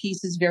letting go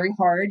piece is very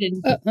hard,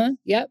 and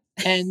yep.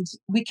 And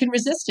we can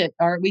resist it,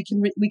 or we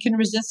can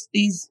resist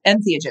these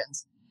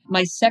entheogens.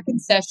 My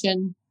second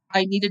session,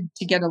 I needed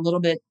to get a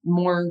little bit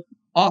more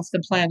off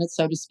the planet,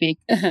 so to speak.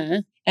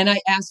 And I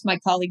asked my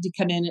colleague to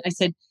come in, and I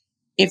said,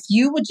 if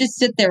you would just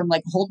sit there and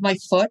like hold my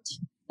foot,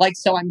 like,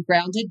 so I'm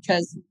grounded,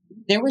 because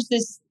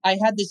I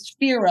had this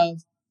fear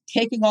of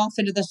taking off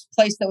into this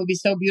place that would be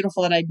so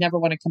beautiful and I'd never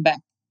want to come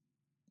back.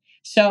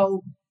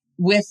 So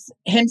with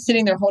him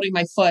sitting there holding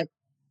my foot,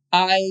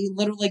 I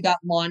literally got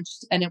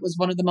launched, and it was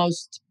one of the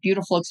most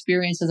beautiful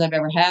experiences I've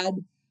ever had.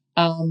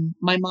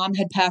 My mom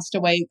had passed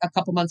away a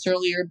couple months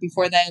earlier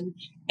before then,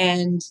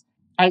 and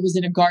I was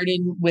in a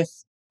garden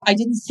I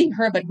didn't see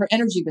her, but her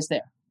energy was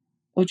there,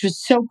 which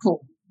was so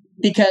cool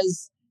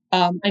because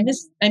I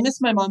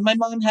miss my mom. My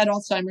mom had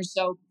Alzheimer's,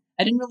 so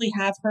I didn't really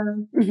have her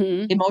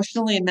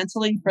emotionally and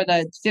mentally for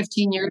the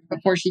 15 years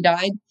before she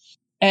died.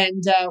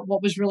 And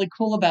what was really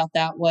cool about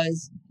that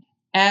was,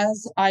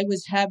 as I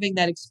was having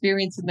that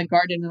experience in the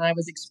garden and I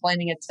was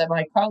explaining it to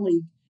my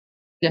colleague,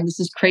 and this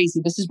is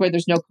crazy, this is where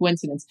there's no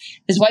coincidence.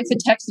 His wife had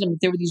texted him that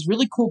there were these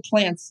really cool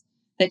plants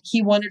that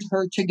he wanted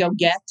her to go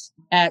get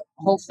at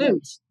Whole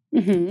Foods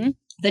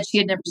that she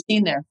had never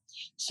seen there.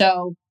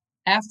 So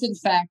after the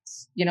fact,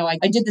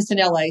 I did this in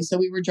LA. So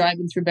we were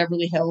driving through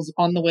Beverly Hills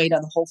on the way to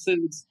the Whole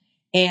Foods,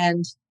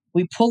 and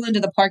we pull into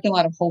the parking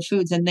lot of Whole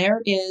Foods, and there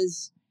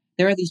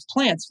are these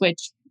plants,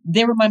 which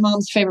they were my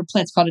mom's favorite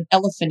plants, called an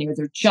elephant ear.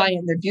 They're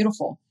giant. They're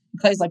beautiful. And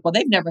Clay's like, well,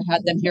 they've never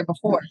had them here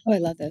before. Oh, I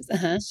love those.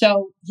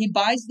 So he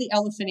buys the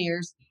elephant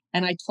ears,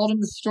 and I told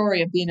him the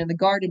story of being in the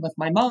garden with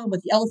my mom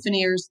with the elephant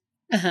ears.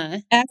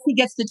 As he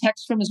gets the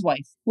text from his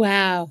wife.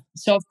 Wow.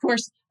 So of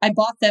course I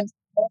bought them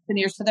elephant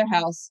ears for their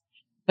house.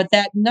 But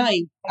that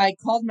night I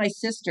called my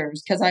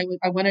sisters because I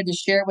wanted to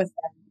share with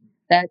them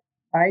that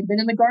I'd been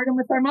in the garden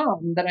with our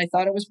mom, that I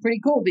thought it was pretty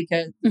cool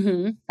because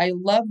I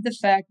loved the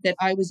fact that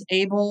I was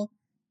able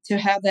to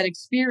have that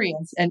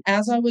experience. And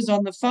as I was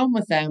on the phone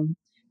with them,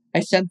 I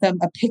sent them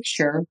a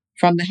picture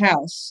from the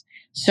house.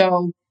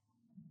 So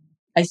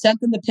I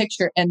sent them the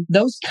picture, and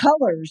those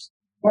colors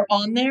were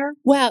on there.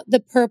 Wow. The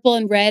purple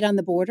and red on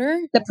the border?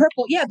 The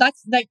purple. Yeah,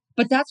 that's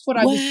what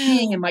I was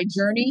seeing in my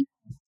journey.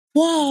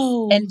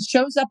 Whoa. And it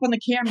shows up on the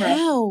camera.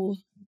 How?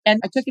 And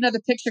I took another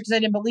picture because I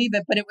didn't believe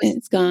it, but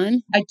it's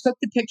gone. I took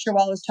the picture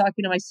while I was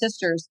talking to my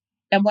sisters.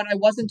 And when I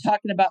wasn't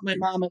talking about my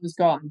mom, it was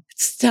gone.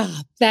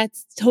 Stop.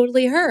 That's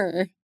totally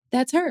her.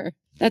 That's her.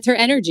 That's her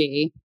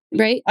energy,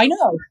 right? I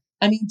know.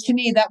 I mean, to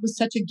me, that was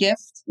such a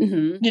gift,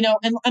 and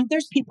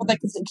there's people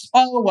that can say,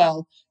 oh,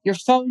 well, your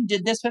phone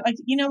did this. But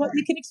you know what?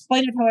 You can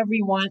explain it however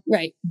you want.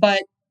 Right.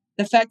 But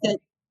the fact that,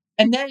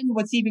 and then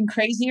what's even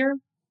crazier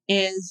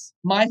is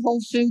my Whole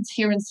Foods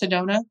here in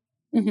Sedona,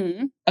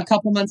 a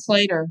couple months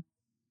later,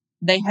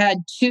 they had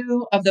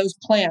 2 of those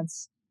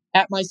plants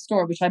at my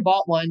store, which I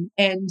bought one.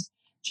 And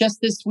just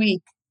this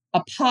week,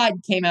 a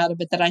pod came out of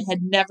it that I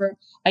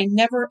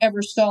never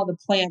ever saw the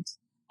plant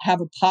have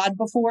a pod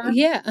before.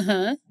 Yeah.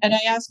 And I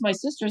asked my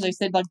sisters, I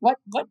said, like, what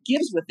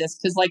gives with this?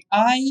 Because like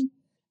I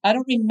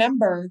don't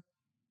remember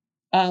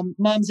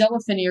mom's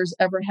elephant ears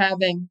ever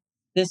having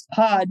this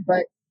pod,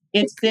 but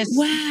it's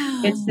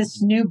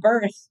this new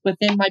birth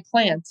within my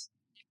plant.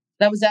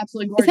 That was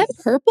absolutely gorgeous. Is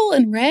that purple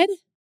and red?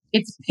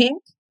 It's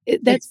pink.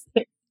 The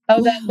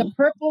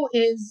purple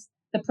is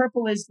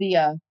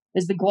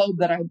the globe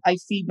that I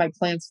feed my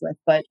plants with.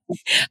 But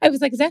I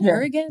was like, is that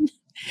her again?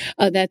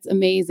 Oh, that's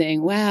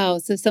amazing. Wow.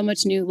 So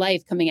much new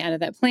life coming out of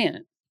that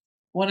plant.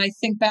 When I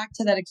think back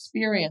to that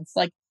experience,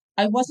 like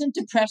I wasn't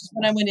depressed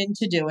when I went in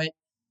to do it.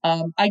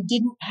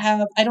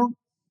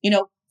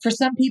 For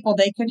some people,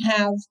 they can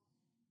have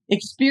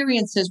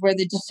experiences where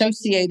they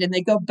dissociate and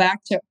they go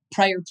back to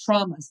prior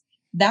traumas.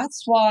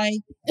 That's why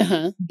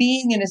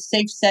being in a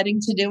safe setting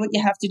to do it,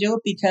 you have to do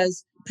it,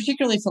 because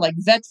particularly for like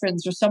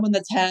veterans or someone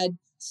that's had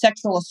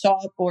sexual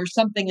assault or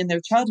something in their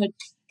childhood,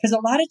 because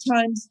a lot of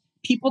times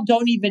people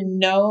don't even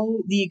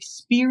know the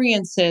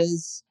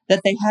experiences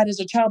that they had as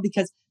a child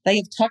because they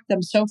have tucked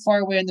them so far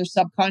away in their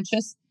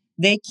subconscious,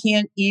 they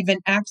can't even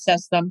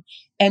access them.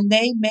 And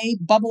they may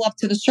bubble up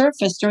to the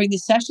surface during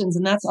these sessions.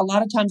 And that's a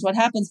lot of times what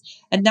happens.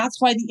 And that's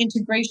why the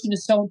integration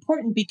is so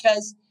important,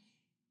 because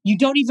you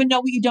don't even know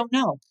what you don't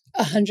know.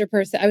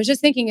 100%. I was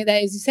just thinking of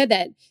that as you said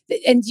that.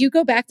 And you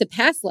go back to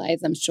past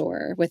lives, I'm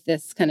sure, with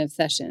this kind of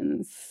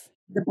sessions.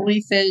 The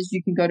belief is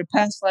you can go to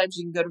past lives,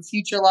 you can go to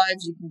future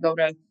lives, you can go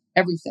to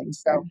everything.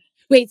 So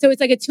wait, so it's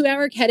like a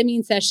 2-hour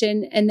ketamine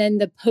session, and then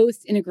the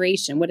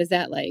post-integration, what is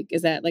that like?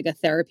 Is that like a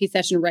therapy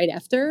session right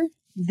after?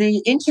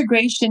 The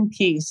integration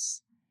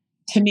piece,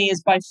 to me,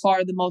 is by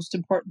far the most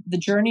important. The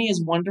journey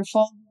is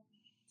wonderful,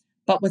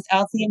 but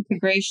without the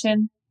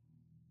integration,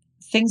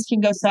 things can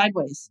go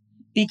sideways,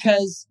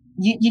 because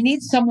you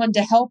need someone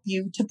to help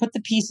you to put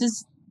the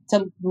pieces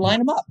to line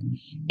them up.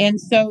 And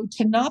so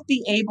to not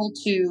be able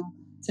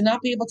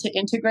to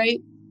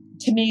integrate,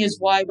 to me, is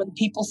why when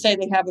people say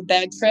they have a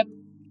bad trip,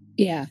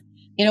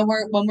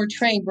 when we're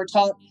trained, we're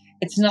taught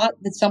it's not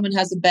that someone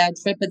has a bad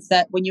trip. It's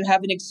that when you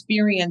have an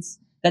experience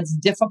that's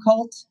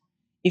difficult,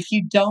 if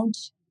you don't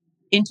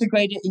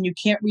integrate it and you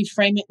can't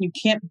reframe it and you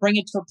can't bring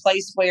it to a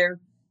place where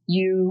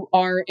you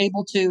are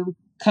able to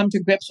come to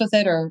grips with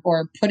it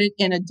or put it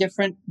in a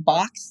different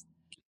box,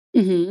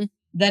 then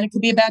it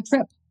could be a bad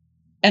trip.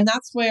 And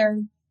that's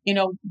where,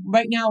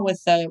 right now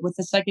with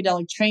the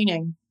psychedelic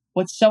training,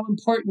 what's so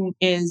important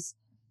is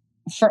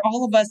for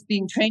all of us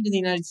being trained in the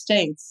United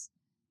States,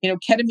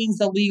 ketamine's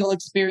the legal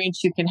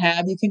experience you can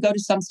have. You can go to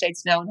some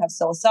states now and have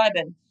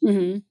psilocybin.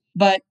 Mm-hmm.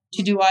 But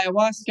to do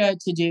ayahuasca,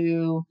 to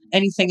do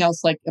anything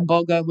else like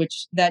iboga,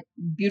 which that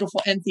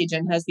beautiful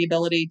entheogen has the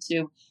ability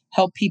to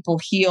help people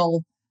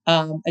heal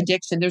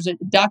addiction. There's a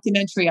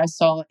documentary I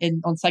saw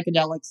on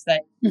psychedelics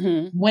that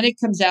when it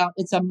comes out,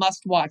 it's a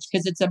must watch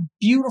because it's a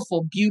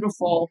beautiful,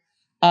 beautiful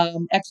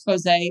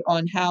expose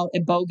on how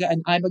iboga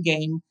and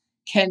ibogaine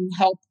can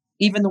help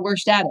even the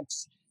worst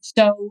addicts.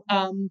 So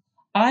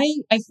I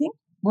think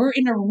we're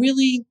in a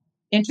really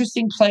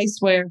interesting place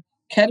where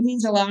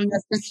ketamine's allowing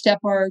us to step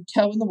our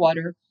toe in the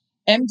water.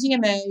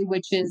 MDMA,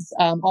 which is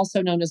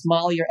also known as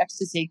Molly or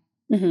ecstasy,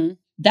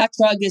 that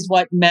drug is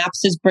what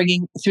MAPS is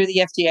bringing through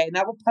the FDA. And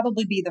that will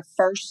probably be the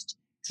first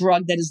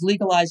drug that is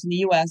legalized in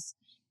the US.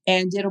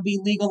 And it'll be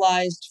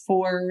legalized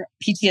for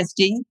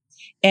PTSD.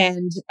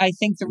 And I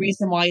think the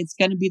reason why it's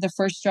going to be the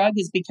first drug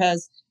is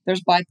because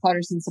there's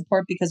bipartisan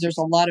support because there's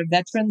a lot of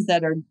veterans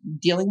that are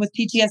dealing with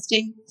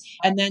PTSD.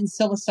 And then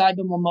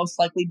psilocybin will most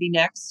likely be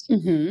next.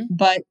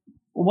 But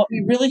what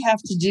we really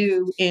have to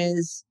do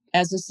is,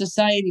 as a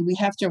society, we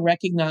have to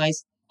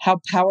recognize how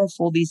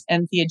powerful these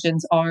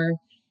entheogens are.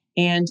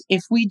 And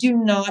if we do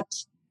not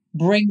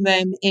bring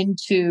them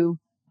into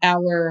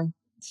our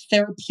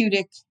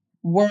therapeutic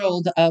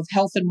world of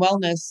health and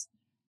wellness,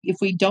 if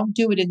we don't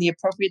do it in the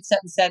appropriate set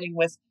and setting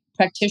with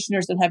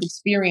practitioners that have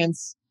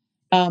experience,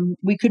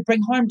 we could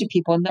bring harm to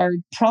people. And our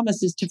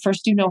promise is to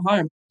first do no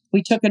harm.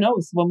 We took an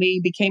oath when we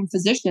became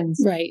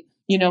physicians, right?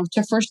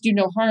 To first do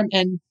no harm.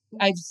 And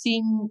I've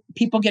seen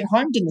people get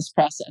harmed in this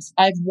process.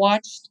 I've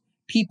watched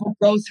people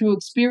go through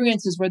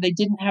experiences where they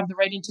didn't have the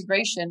right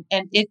integration.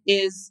 And it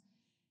is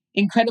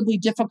incredibly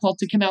difficult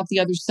to come out the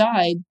other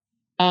side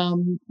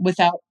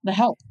without the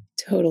help.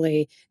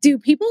 Totally. Do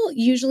people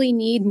usually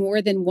need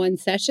more than one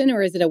session,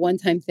 or is it a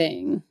one-time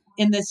thing?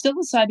 In the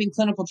psilocybin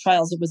clinical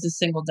trials, it was a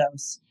single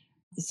dose.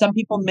 Some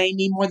people may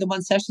need more than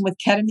one session. With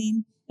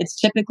ketamine, it's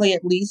typically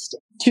at least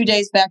 2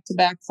 days back to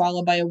back,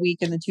 followed by a week,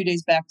 and then 2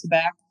 days back to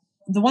back.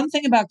 The one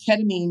thing about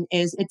ketamine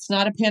is it's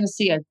not a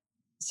panacea.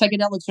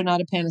 Psychedelics are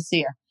not a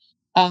panacea.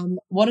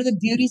 One of the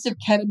beauties of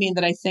ketamine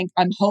that I think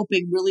I'm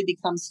hoping really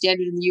becomes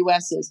standard in the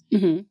US is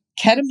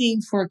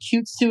ketamine for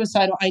acute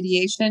suicidal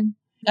ideation.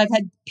 I've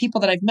had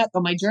people that I've met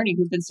on my journey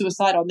who've been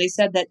suicidal, and they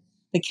said that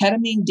the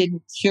ketamine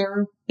didn't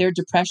cure their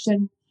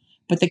depression,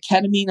 but the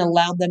ketamine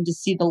allowed them to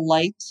see the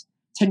light,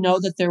 to know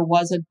that there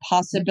was a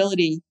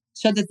possibility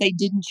so that they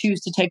didn't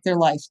choose to take their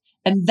life.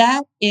 And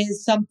that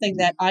is something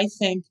that I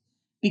think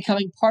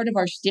becoming part of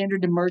our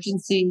standard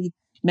emergency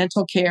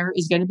mental care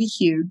is going to be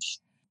huge.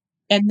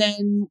 And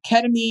then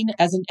ketamine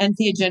as an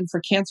entheogen for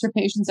cancer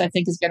patients, I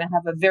think is going to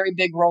have a very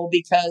big role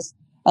because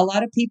a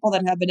lot of people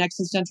that have an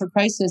existential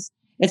crisis,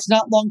 it's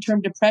not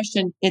long-term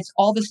depression. It's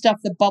all the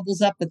stuff that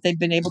bubbles up that they've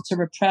been able to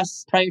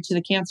repress prior to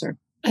the cancer.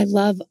 I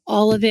love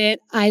all of it.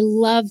 I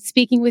love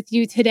speaking with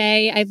you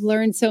today. I've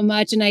learned so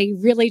much, and I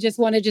really just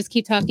want to just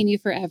keep talking to you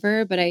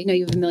forever, but I know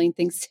you have a million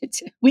things to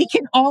do. We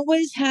can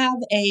always have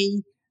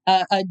a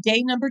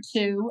day number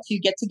 2 to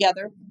get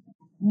together.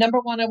 Number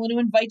 1, I want to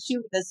invite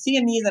you. The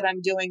CME that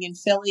I'm doing in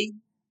Philly,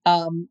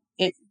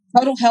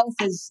 Total Health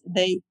is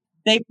they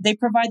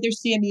provide their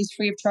CMEs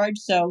free of charge,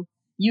 so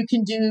you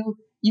could do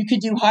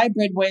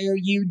hybrid where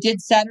you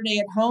did Saturday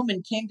at home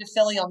and came to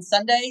Philly on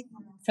Sunday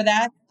for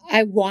that.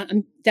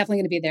 I'm definitely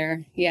going to be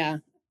there. Yeah.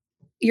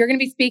 You're going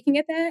to be speaking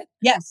at that?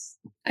 Yes.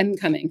 I'm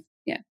coming.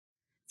 Yeah.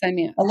 Sign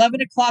me up.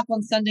 11 o'clock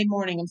on Sunday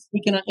morning. I'm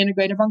speaking on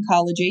integrative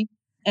oncology.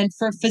 And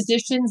for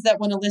physicians that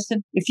want to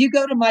listen, if you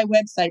go to my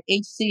website,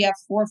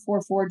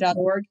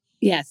 hcf444.org.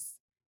 Yes.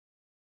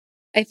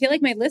 I feel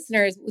like my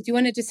listeners, do you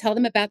want to just tell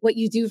them about what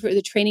you do for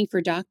the training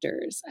for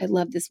doctors? I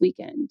love this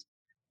weekend.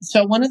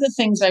 So one of the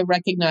things I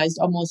recognized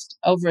almost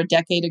over a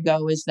decade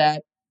ago is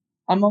that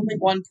I'm only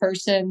one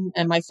person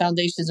and my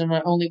foundation is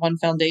only one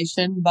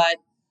foundation. But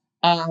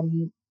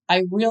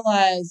I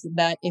realized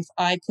that if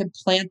I could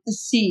plant the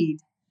seed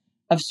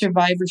of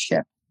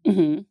survivorship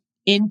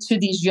into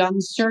these young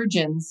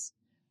surgeons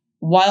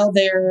while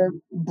their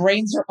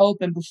brains are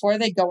open before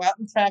they go out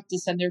and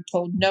practice and they're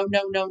told no,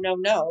 no, no, no,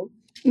 no.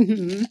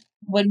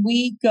 When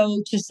we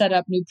go to set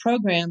up new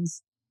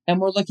programs and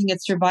we're looking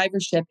at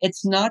survivorship,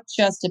 it's not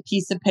just a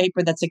piece of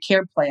paper that's a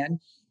care plan.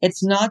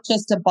 It's not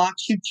just a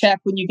box you check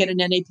when you get an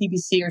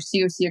NAPBC or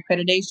COC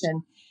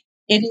accreditation.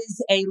 It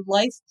is a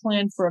life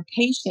plan for a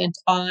patient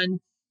on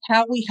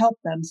how we help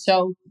them.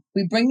 So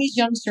we bring these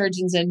young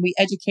surgeons in, we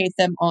educate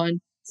them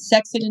on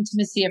sex and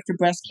intimacy after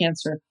breast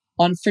cancer,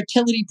 on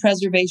fertility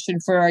preservation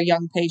for our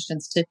young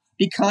patients to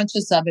be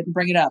conscious of it and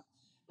bring it up,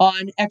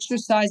 on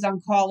exercise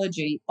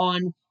oncology,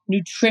 on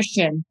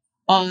nutrition,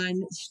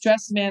 on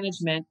stress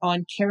management,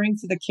 on caring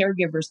for the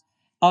caregivers,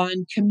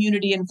 on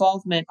community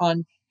involvement,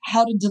 on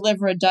how to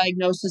deliver a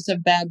diagnosis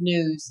of bad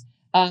news,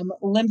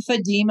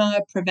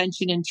 lymphedema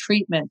prevention and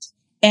treatment.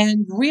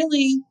 And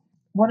really,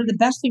 one of the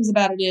best things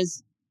about it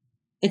is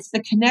it's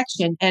the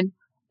connection. And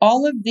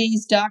all of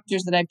these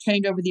doctors that I've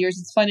trained over the years,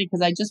 it's funny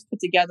because I just put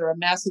together a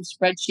massive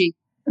spreadsheet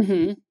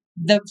Mm-hmm.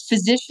 The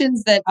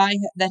physicians that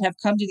have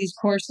come to these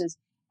courses,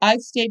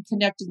 I've stayed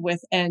connected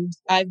with, and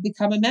I've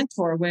become a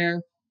mentor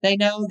where they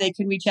know they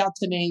can reach out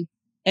to me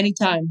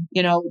anytime,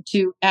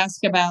 to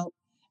ask about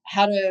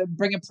how to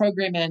bring a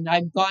program in.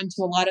 I've gone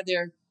to a lot of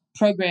their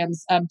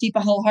programs.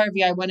 Deepa Hull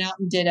Harvey, I went out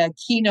and did a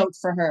keynote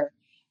for her.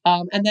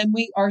 And then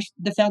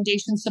the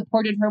foundation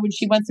supported her when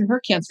she went through her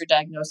cancer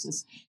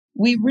diagnosis.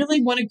 We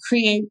really want to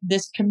create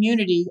this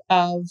community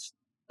of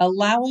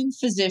allowing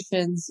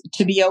physicians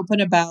to be open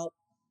about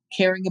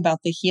caring about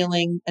the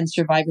healing and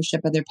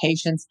survivorship of their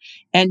patients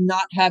and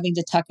not having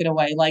to tuck it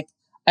away. Like,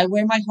 I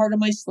wear my heart on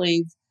my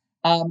sleeve.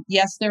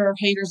 Yes, there are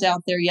haters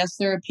out there. Yes,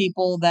 there are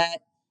people that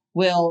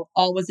will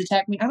always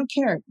attack me. I don't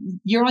care.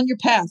 You're on your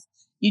path.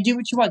 You do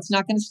what you want. It's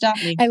not going to stop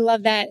me. I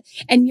love that.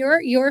 And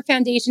your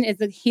foundation is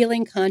the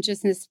Healing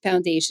Consciousness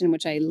Foundation,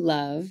 which I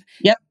love.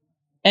 Yep.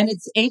 And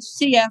it's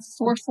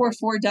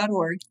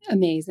hcf444.org.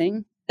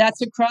 Amazing.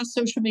 That's across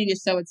social media.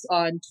 So it's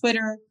on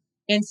Twitter,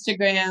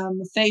 Instagram,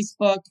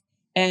 Facebook,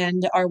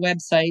 and our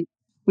website.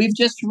 We've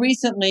just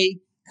recently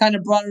kind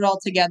of brought it all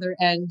together.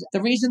 And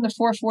the reason the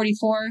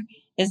 444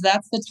 is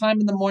that's the time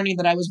in the morning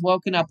that I was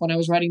woken up when I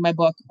was writing my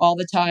book all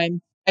the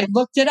time. I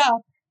looked it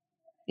up.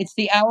 It's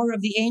the hour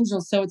of the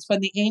angels. So it's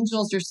when the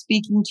angels are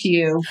speaking to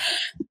you.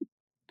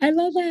 I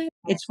love that.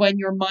 It's when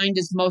your mind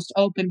is most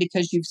open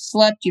because you've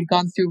slept, you've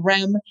gone through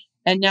REM,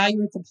 and now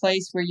you're at the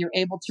place where you're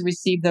able to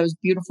receive those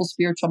beautiful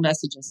spiritual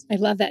messages. I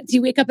love that. Do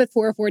you wake up at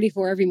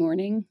 4:44 every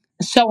morning?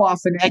 So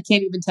often, I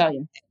can't even tell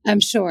you. I'm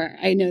sure.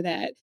 I know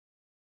that.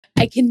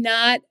 I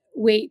cannot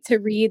wait to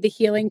read The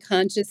Healing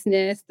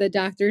Consciousness, The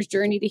Doctor's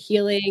Journey to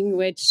Healing,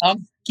 which...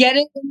 I'll get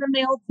it in the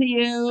mail to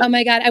you. Oh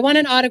my God. I want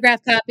an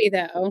autographed copy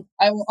though.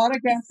 I will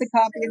autograph the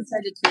copy and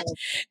send it to you.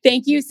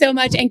 Thank you so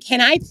much. And can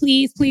I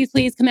please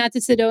come out to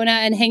Sedona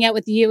and hang out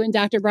with you and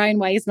Dr. Brian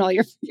Weiss and all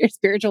your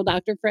spiritual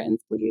doctor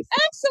friends, please?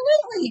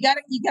 Absolutely. You got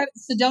it.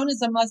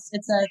 Sedona's a must.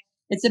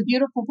 It's a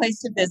beautiful place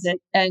to visit,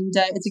 and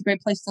it's a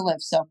great place to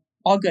live. So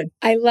all good.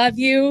 I love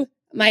you.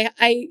 I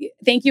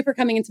thank you for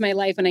coming into my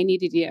life when I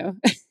needed you.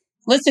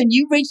 Listen,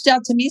 you reached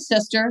out to me,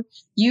 sister.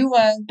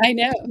 I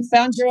know. You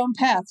found your own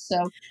path. So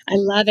I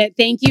love it.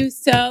 Thank you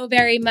so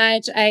very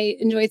much. I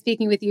enjoy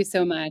speaking with you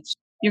so much.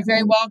 You're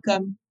very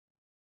welcome.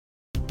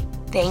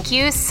 Thank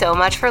you so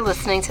much for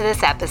listening to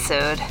this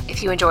episode.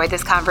 If you enjoyed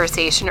this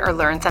conversation or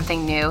learned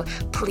something new,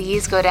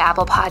 please go to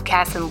Apple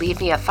Podcasts and leave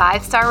me a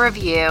 5-star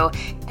review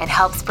and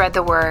help spread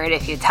the word.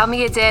 If you tell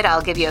me you did,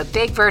 I'll give you a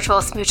big virtual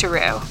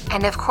smoocheroo.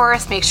 And of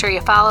course, make sure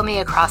you follow me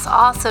across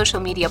all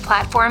social media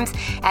platforms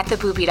at the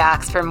Booby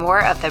Docs for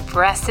more of the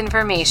breast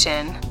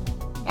information.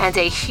 And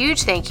a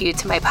huge thank you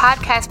to my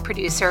podcast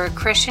producer,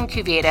 Christian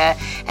Cuveta,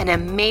 an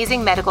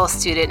amazing medical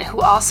student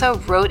who also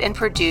wrote and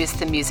produced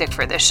the music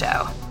for the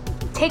show.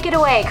 Take it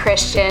away,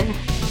 Christian.